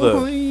got in all the-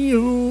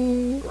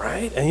 Ohio.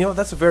 Right, and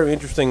that's a very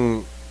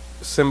interesting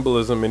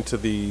symbolism into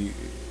the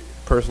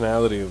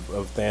personality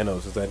of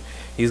Thanos, is that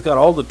he's got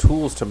all the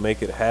tools to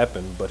make it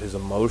happen, but his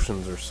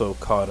emotions are so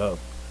caught up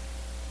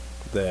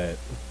that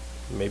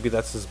maybe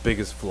that's his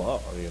biggest flaw.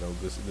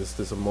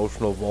 This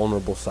emotional,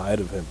 vulnerable side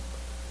of him.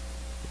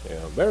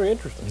 Very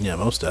interesting. Yeah,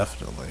 most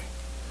definitely.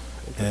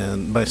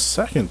 And my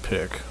second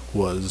pick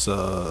was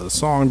a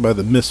song by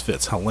the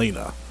Misfits,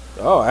 Helena.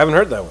 Oh, I haven't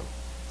heard that one.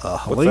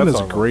 Helena's a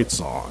song great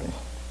song.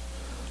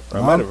 I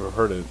might have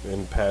heard it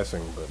in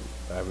passing, but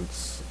I haven't.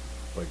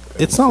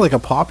 It's not like a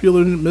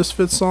popular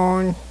Misfits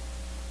song,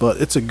 but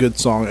it's a good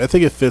song. I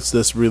think it fits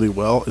this really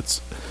well.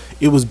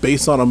 It was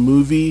based on a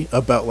movie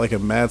about like a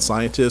mad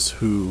scientist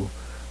who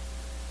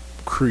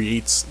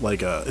creates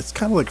it's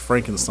kind of like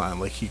Frankenstein.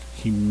 Like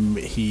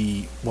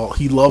he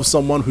loves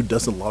someone who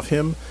doesn't love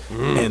him,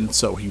 and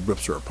so he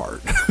rips her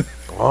apart.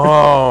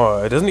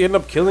 Oh, doesn't he end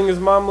up killing his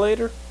mom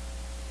later?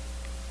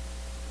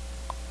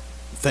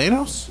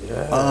 Thanos?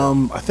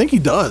 Yeah. I think he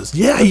does.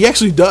 Yeah, he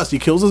actually does. He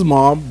kills his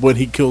mom when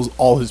he kills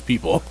all his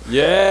people.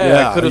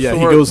 Yeah, I could've He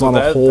sworn- goes so on a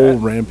that- whole that-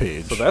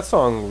 rampage. So that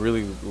song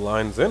really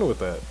lines in with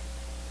that.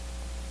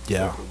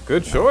 Yeah.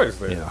 Good choice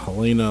there. Yeah,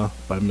 Helena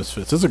by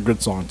Misfits. It's a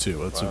good song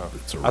too. It's Wow.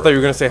 a I thought you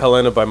were gonna say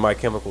Helena by My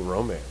Chemical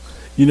Romance.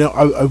 You know,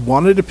 I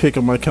wanted to pick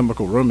a My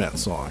Chemical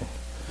Romance song,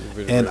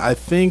 and I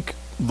think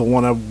the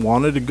one I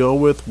wanted to go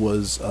with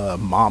was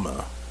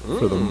Mama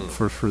for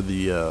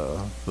the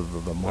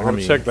I'm mommy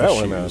gonna check that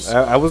one issues.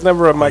 out. I was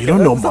never a My You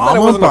don't know it's not that I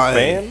Mama wasn't by a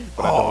fan.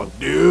 But oh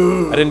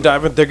dude, I didn't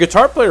dive in. Their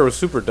guitar player was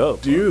super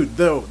dope. dude,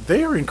 though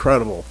they are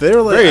incredible.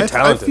 They're like Very I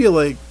talented. feel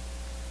like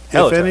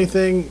Hella if talented.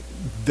 anything,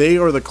 they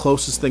are the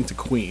closest thing to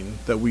Queen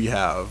that we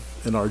have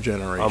in our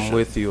generation. I'm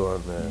with you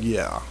on that.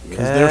 Yeah,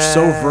 because they're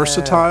so Yeah.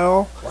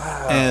 versatile,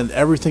 Wow. and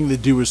everything they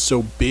do is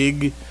so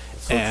big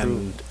So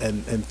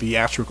and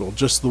theatrical,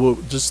 just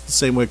the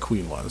same way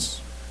Queen was.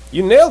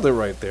 You nailed it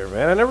right there,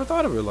 man. I never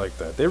thought of it like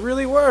that. They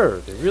really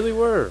were. They really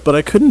were. But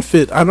I couldn't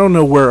fit. I don't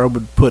know where I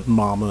would put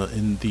Mama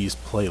in these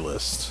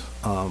playlists,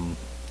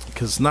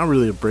 because it's not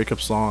really a breakup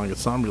song.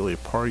 It's not really a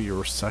party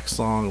or sex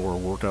song or a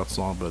workout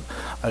song. But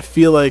I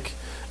feel like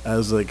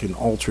as like an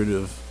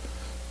alternative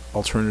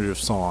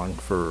song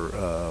for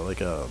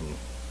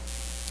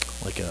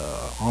like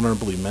a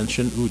honorably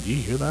mentioned. Ooh, do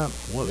you hear that?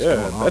 What is Yeah,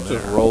 going on that there?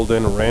 just rolled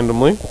in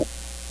randomly.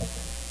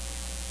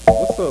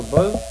 What's up,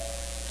 Buzz?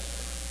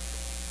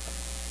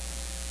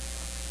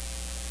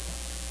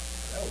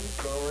 That was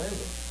so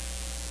random.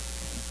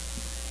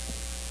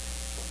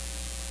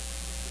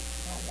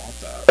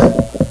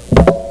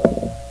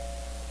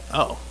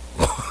 Oh,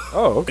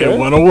 Oh, okay. it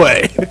went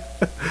away.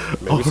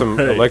 Maybe some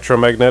Alright.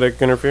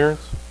 electromagnetic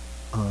interference?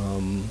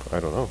 Um, I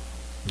don't know.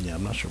 yeah,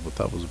 I'm not sure what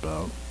that was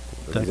about.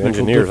 These Technical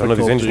engineers, I know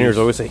these engineers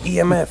difficulties. always say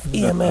EMF,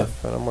 EMF.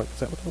 And I'm like, is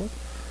that what that was?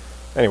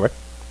 Anyway.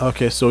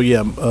 Okay, so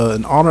yeah,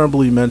 an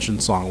honorably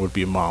mentioned song would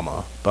be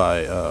 "Mama"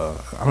 by. I'm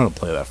gonna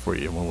play that for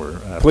you when we're.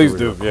 After Please we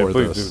do. Yeah, record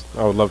please this. do.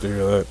 I would love to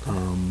hear that.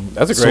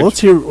 That's a So great let's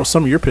hear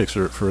some of your picks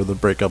for the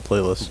breakup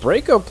playlist.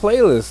 breakup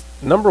playlist.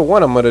 Number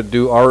one, I'm going to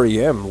do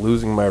REM,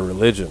 Losing My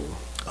Religion.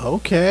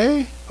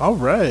 Okay, all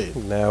right.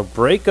 Now,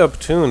 breakup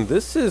tune.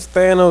 This is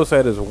Thanos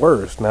at his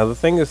worst. Now, the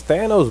thing is,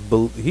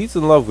 Thanos, he's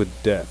in love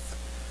with death.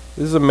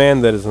 This is a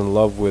man that is in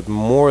love with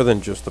more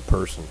than just the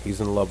person.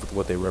 He's in love with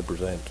what they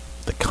represent.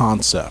 The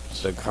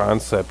concept. The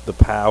concept, the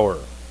power,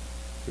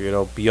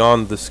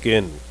 beyond the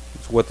skin.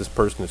 It's what this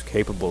person is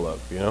capable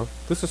of,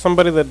 This is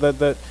somebody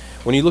that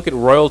when you look at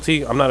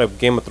royalty, I'm not a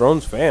Game of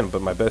Thrones fan,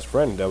 but my best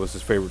friend, that was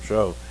his favorite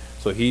show.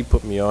 So he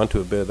put me on to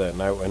a bit of that,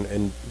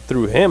 and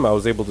through him, I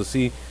was able to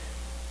see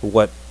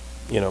what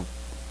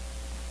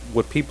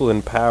people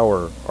in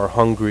power are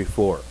hungry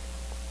for.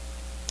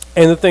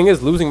 And the thing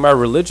is, losing my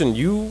religion,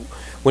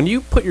 when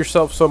you put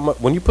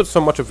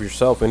so much of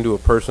yourself into a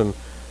person,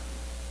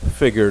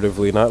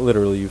 figuratively, not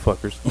literally, you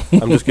fuckers.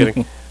 I'm just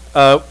kidding.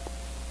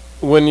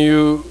 When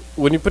you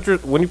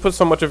put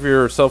so much of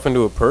yourself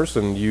into a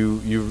person,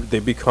 they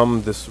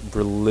become this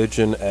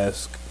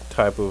religion-esque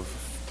type of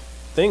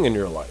thing in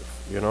your life.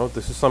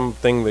 This is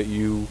something that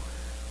you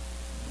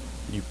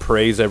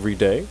praise every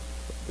day.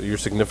 Your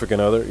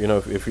significant other,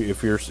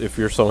 if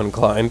you're so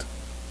inclined,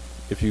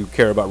 if you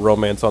care about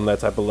romance on that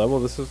type of level,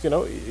 this is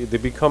they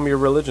become your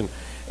religion.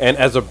 And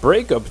as a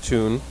breakup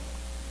tune,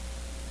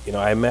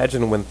 I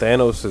imagine when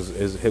Thanos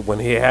is when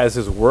he has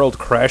his world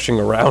crashing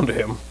around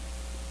him,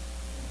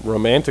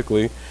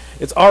 romantically,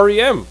 it's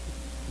REM.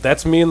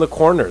 That's me in the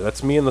corner.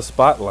 That's me in the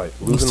spotlight,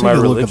 Let's losing take my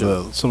a religion.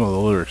 look at some of the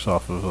lyrics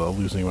off of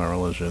 "Losing My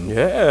Religion."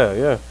 Yeah,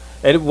 yeah.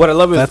 And what I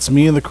love is That's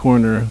me in the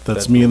corner.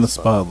 That's me in the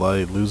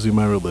spotlight, losing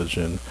my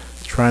religion,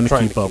 trying to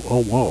keep up.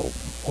 Oh, whoa!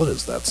 What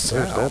is that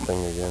there's sound? that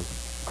thing again.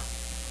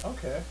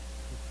 Okay.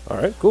 All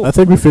right, cool. I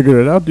think we figured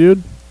it out,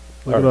 dude.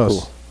 Look All at right, us.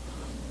 cool.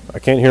 I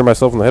can't hear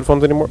myself in the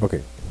headphones anymore.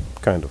 Okay,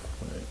 kind of.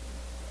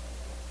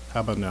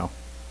 How about now?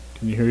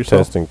 Can you hear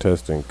yourself?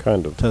 Testing,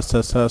 kind of. Test. So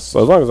as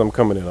long as I'm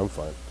coming in, I'm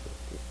fine.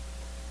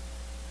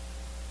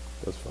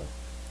 That's fine.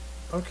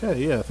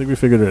 Okay, yeah, I think we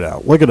figured it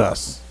out. Look at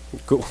us.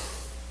 Cool.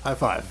 High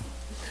five.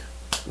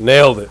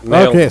 Nailed it.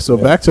 Okay, so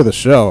Yeah. back to the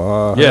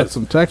show. Had Yes.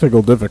 some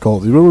technical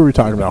difficulties. What were we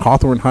talking about?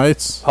 Hawthorne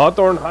Heights?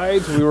 Hawthorne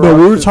Heights. We were. No,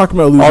 we on were to talking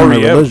about losing my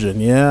REM.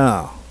 religion.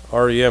 Yeah.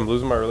 REM,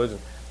 losing my religion.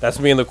 That's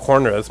me in the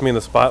corner. That's me in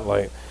the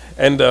spotlight.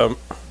 And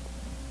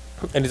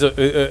he's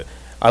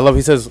I love.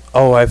 He says,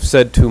 "Oh, I've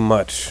said too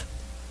much."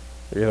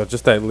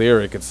 Just that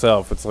lyric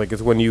itself. It's like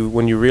it's when you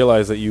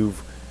realize that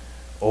you've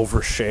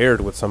overshared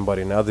with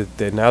somebody. Now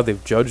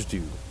they've judged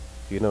you.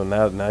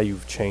 Now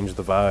you've changed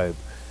the vibe.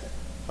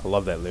 I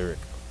love that lyric.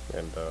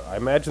 And I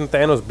imagine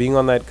Thanos being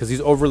on that because he's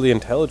overly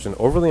intelligent.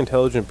 Overly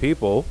intelligent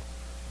people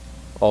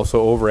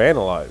also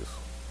overanalyze.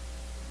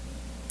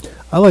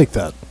 I like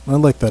that. I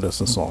like that as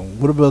a song.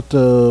 What about,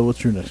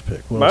 what's your next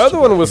pick? What My else other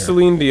you one got was here?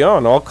 Celine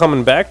Dion, all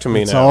coming back to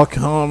me It's now. all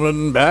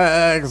coming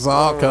back. It's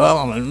all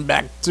coming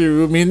back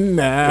to me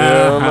now.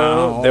 Yeah,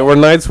 no. There were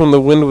nights when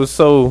the wind was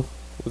so.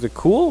 Was it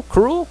cool?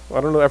 Cruel?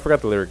 I don't know. I forgot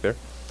the lyric there.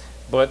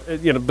 But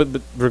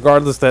but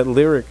regardless, that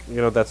lyric,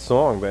 that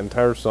song, the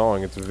entire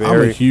song, it's I'm a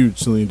very. huge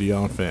Celine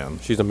Dion fan.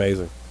 She's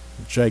amazing.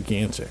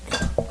 Gigantic.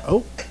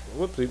 Oh,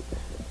 Whoopsie.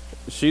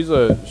 She's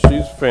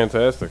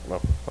fantastic.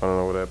 No, I don't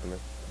know what happened there,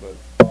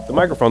 but the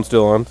microphone's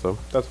still on, so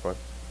that's fine.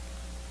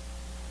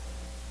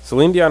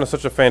 Celine Dion is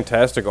such a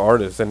fantastic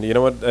artist, and you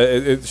know what?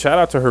 Shout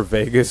out to her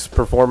Vegas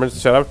performance.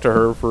 Shout out to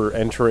her for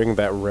entering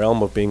that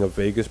realm of being a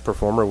Vegas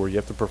performer where you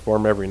have to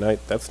perform every night.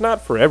 That's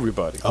not for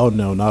everybody. oh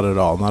no, not at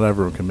all. Not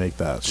everyone can make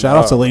that. Shout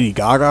out to Lady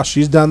Gaga.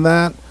 She's done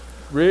that.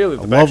 Really?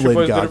 I The love Backstreet Lady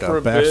Boys did it Gaga. for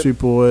a bit? Backstreet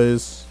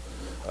Boys.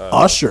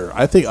 Usher.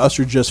 I think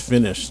Usher just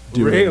finished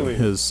doing Really?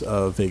 his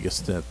Vegas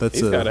stint. That's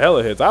He's got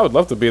hella hits. I would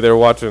love to be there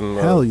watching.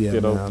 hell yeah,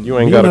 man. You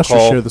ain't Me got and to Usher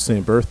call. share the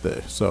same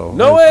birthday, so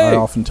No I way!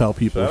 often tell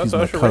people Shout out he's to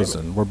my Usher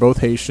cousin. We're both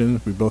Haitian.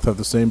 We both have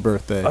the same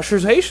birthday.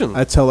 Usher's Haitian.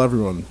 I tell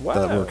everyone that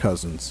Wow. we're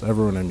cousins.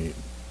 Everyone I meet.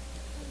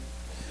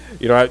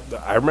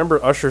 I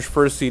remember Usher's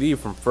first CD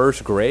from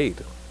first grade.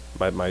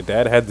 My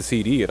dad had the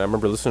CD, and I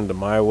remember listening to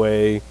My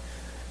Way,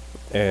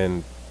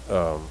 and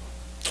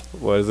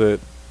what is it,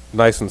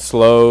 Nice and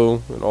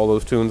Slow, and all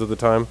those tunes at the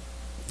time.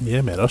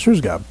 Yeah, man.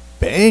 Usher's got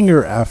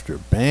banger after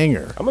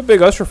banger. I'm a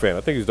big Usher fan.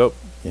 I think he's dope.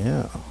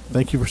 Yeah.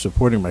 Thank you for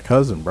supporting my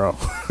cousin, bro.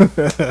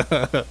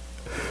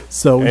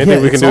 So Anything yeah,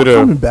 we can it's do all to-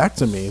 coming back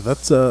to me.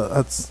 That's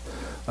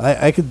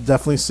I could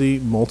definitely see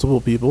multiple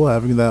people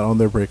having that on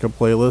their breakup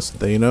playlist.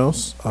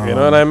 Thanos,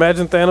 and I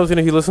imagine Thanos,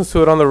 he listens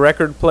to it on the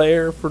record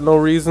player for no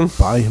reason.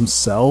 By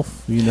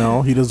himself, he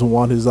doesn't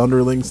want his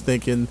underlings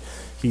thinking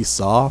he's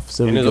soft.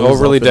 So in he his goes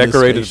overly up in his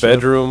decorated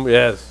spaceship. bedroom,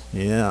 yes.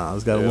 Yeah,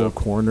 he's got a little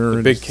corner. A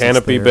and big just sits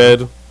canopy there,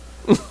 bed.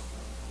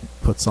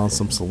 Puts on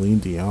some Celine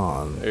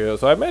Dion. Yeah,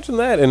 so I imagine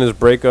that in his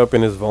breakup,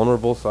 in his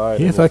vulnerable side.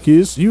 If I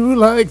kiss you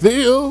like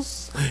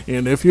this,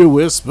 and if you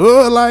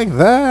whisper like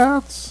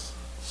that.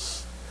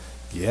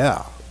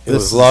 Yeah. It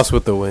was lost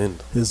with the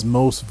wind. His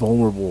most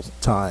vulnerable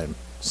time,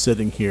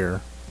 sitting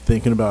here,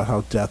 thinking about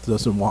how death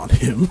doesn't want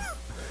him.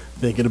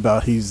 Thinking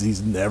about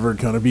he's never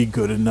going to be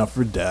good enough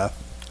for death.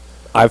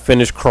 I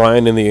finished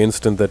crying in the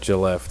instant that you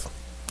left.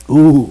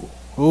 Ooh.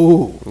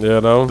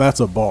 That's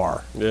a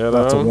bar.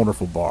 That's a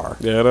wonderful bar.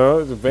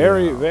 It's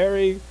very,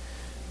 very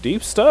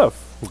deep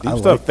stuff. Deep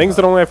stuff. Like Things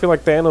that only I feel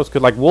like Thanos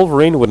could. Like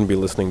Wolverine wouldn't be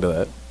listening to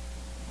that.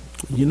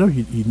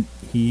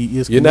 He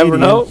is You Canadian. never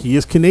know. He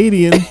is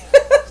Canadian.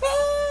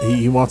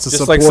 he wants to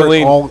Just support like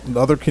Celine. all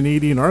other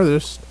Canadian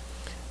artists.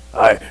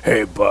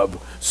 Hey, bub.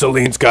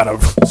 Celine's got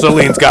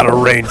a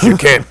range you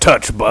can't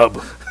touch,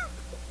 bub.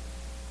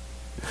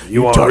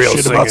 You want talk real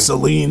shit singing? about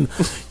Celine,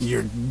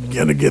 you're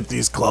gonna get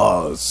these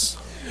claws.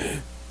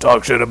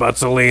 Talk shit about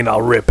Celine,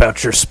 I'll rip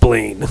out your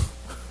spleen.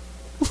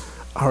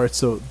 All right,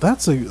 so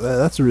that's a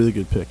really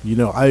good pick.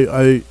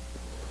 I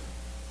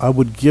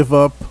would give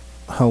up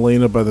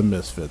Helena by the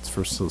Misfits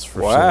for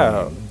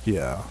Wow. Celine.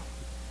 Yeah.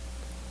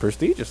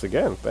 Prestigious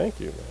again. Thank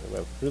you, man.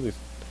 That's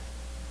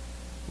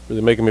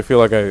really making me feel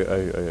like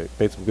I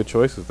made some good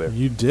choices there.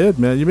 You did,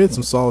 man. You made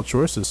some solid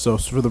choices. So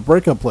for the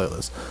breakup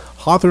playlist,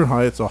 Hawthorne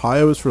Heights,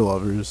 Ohio is for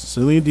Lovers,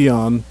 Celine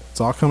Dion,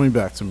 It's All Coming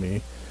Back to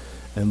Me,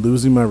 and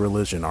Losing My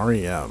Religion,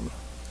 REM.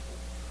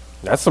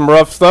 That's some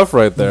rough stuff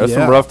right there. That's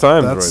some rough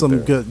times that's right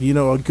some there. good,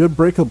 a good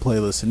breakup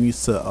playlist. It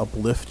needs to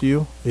uplift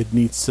you. It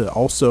needs to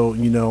also,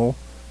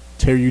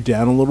 tear you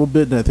down a little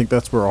bit, and I think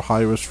that's where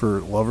Ohio is for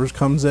Lovers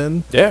comes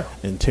in. Yeah.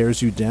 And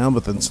tears you down,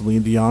 but then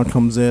Celine Dion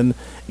comes in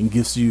and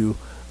gives you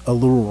a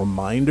little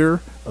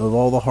reminder of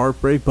all the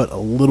heartbreak, but a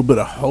little bit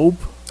of hope.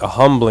 A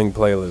humbling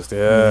playlist,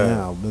 yeah.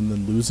 Yeah, and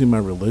then Losing My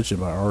Religion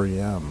by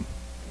REM.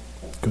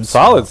 Good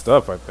Solid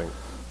stuff, I think.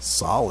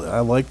 Solid.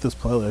 I like this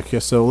playlist. Okay,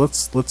 so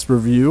let's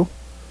review.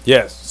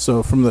 Yes.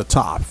 So from the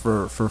top,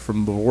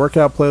 from the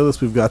workout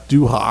playlist, we've got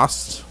Du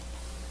Hast.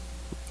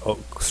 Oh,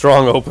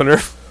 strong opener.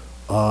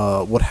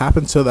 What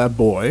Happened to That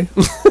Boy?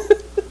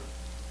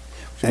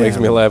 Which makes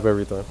me laugh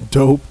every time.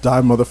 Dope,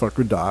 Die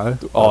Motherfucker Die.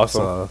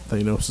 Awesome.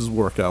 That's Thanos'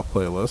 workout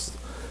playlist.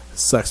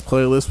 Sex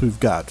playlist, we've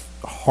got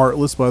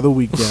Heartless by The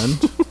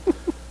Weeknd.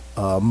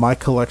 My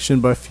Collection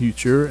by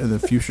Future, and then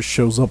Future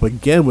shows up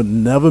again with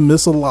Never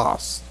Miss a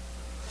Loss.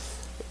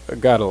 I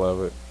gotta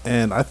love it.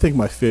 And I think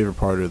my favorite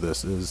part of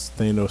this is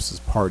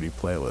Thanos' party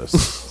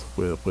playlist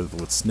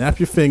with Snap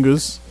Your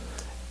Fingers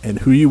and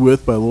Who You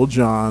With by Lil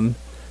Jon,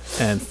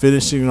 and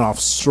finishing off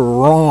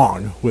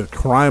strong with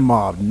Crime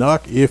Mob,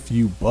 Nuck If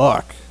You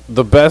Buck.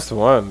 The best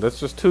one. That's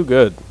just too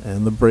good.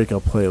 And the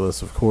breakup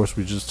playlist, of course,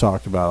 we just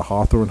talked about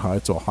Hawthorne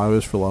Heights, Ohio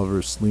is for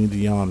Lovers, Celine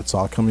Dion, It's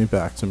All Coming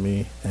Back to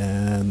Me,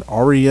 and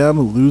REM,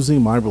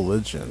 Losing My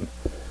Religion.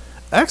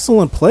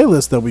 Excellent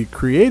playlist that we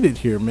created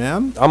here,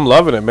 man. I'm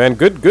loving it, man.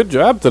 Good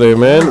job today,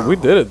 man. We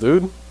did it,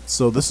 dude.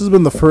 So this has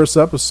been the first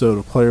episode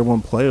of Player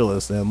One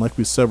Playlist, and like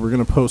we said, we're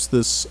going to post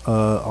this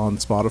on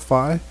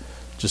Spotify.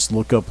 Just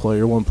look up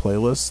Player One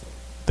Playlist,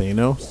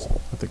 Thanos.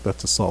 I think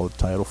that's a solid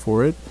title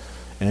for it.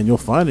 And you'll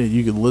find it.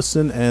 You can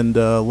listen and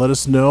let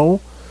us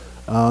know.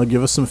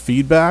 Give us some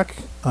feedback.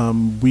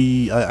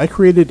 I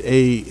created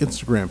a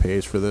Instagram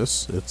page for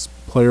this. It's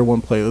Player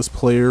One Playlist,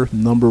 Player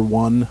Number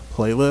One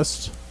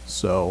Playlist.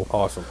 So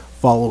awesome.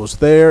 Follow us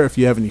there. If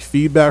you have any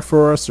feedback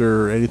for us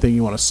or anything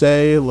you want to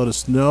say, let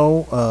us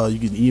know. You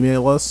can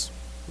email us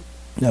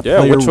at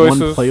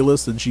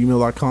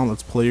player1playlist@gmail.com.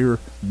 That's player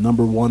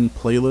number one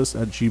playlist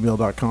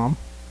 @gmail.com.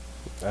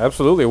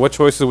 Absolutely. What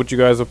choices would you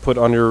guys have put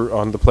on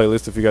the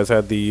playlist if you guys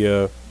had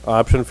the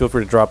option? Feel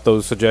free to drop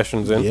those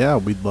suggestions in. Yeah,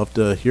 we'd love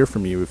to hear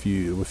from you. If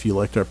you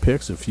liked our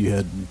picks, if you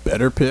had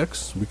better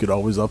picks, we could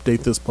always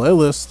update this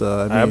playlist.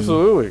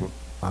 Absolutely.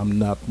 I'm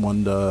not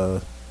one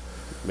to...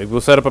 Maybe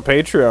we'll set up a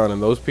Patreon,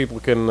 and those people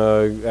can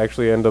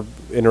actually end up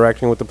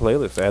interacting with the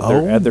playlist.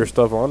 Add their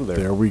stuff on there.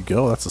 There we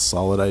go. That's a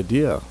solid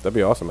idea. That'd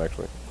be awesome,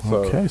 actually.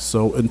 Okay,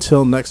 so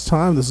until next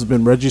time, this has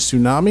been Reggie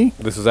Tsunami.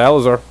 This is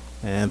Alizar.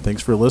 And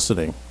thanks for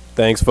listening.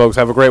 Thanks, folks.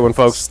 Have a great one,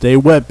 folks. Stay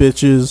wet,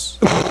 bitches.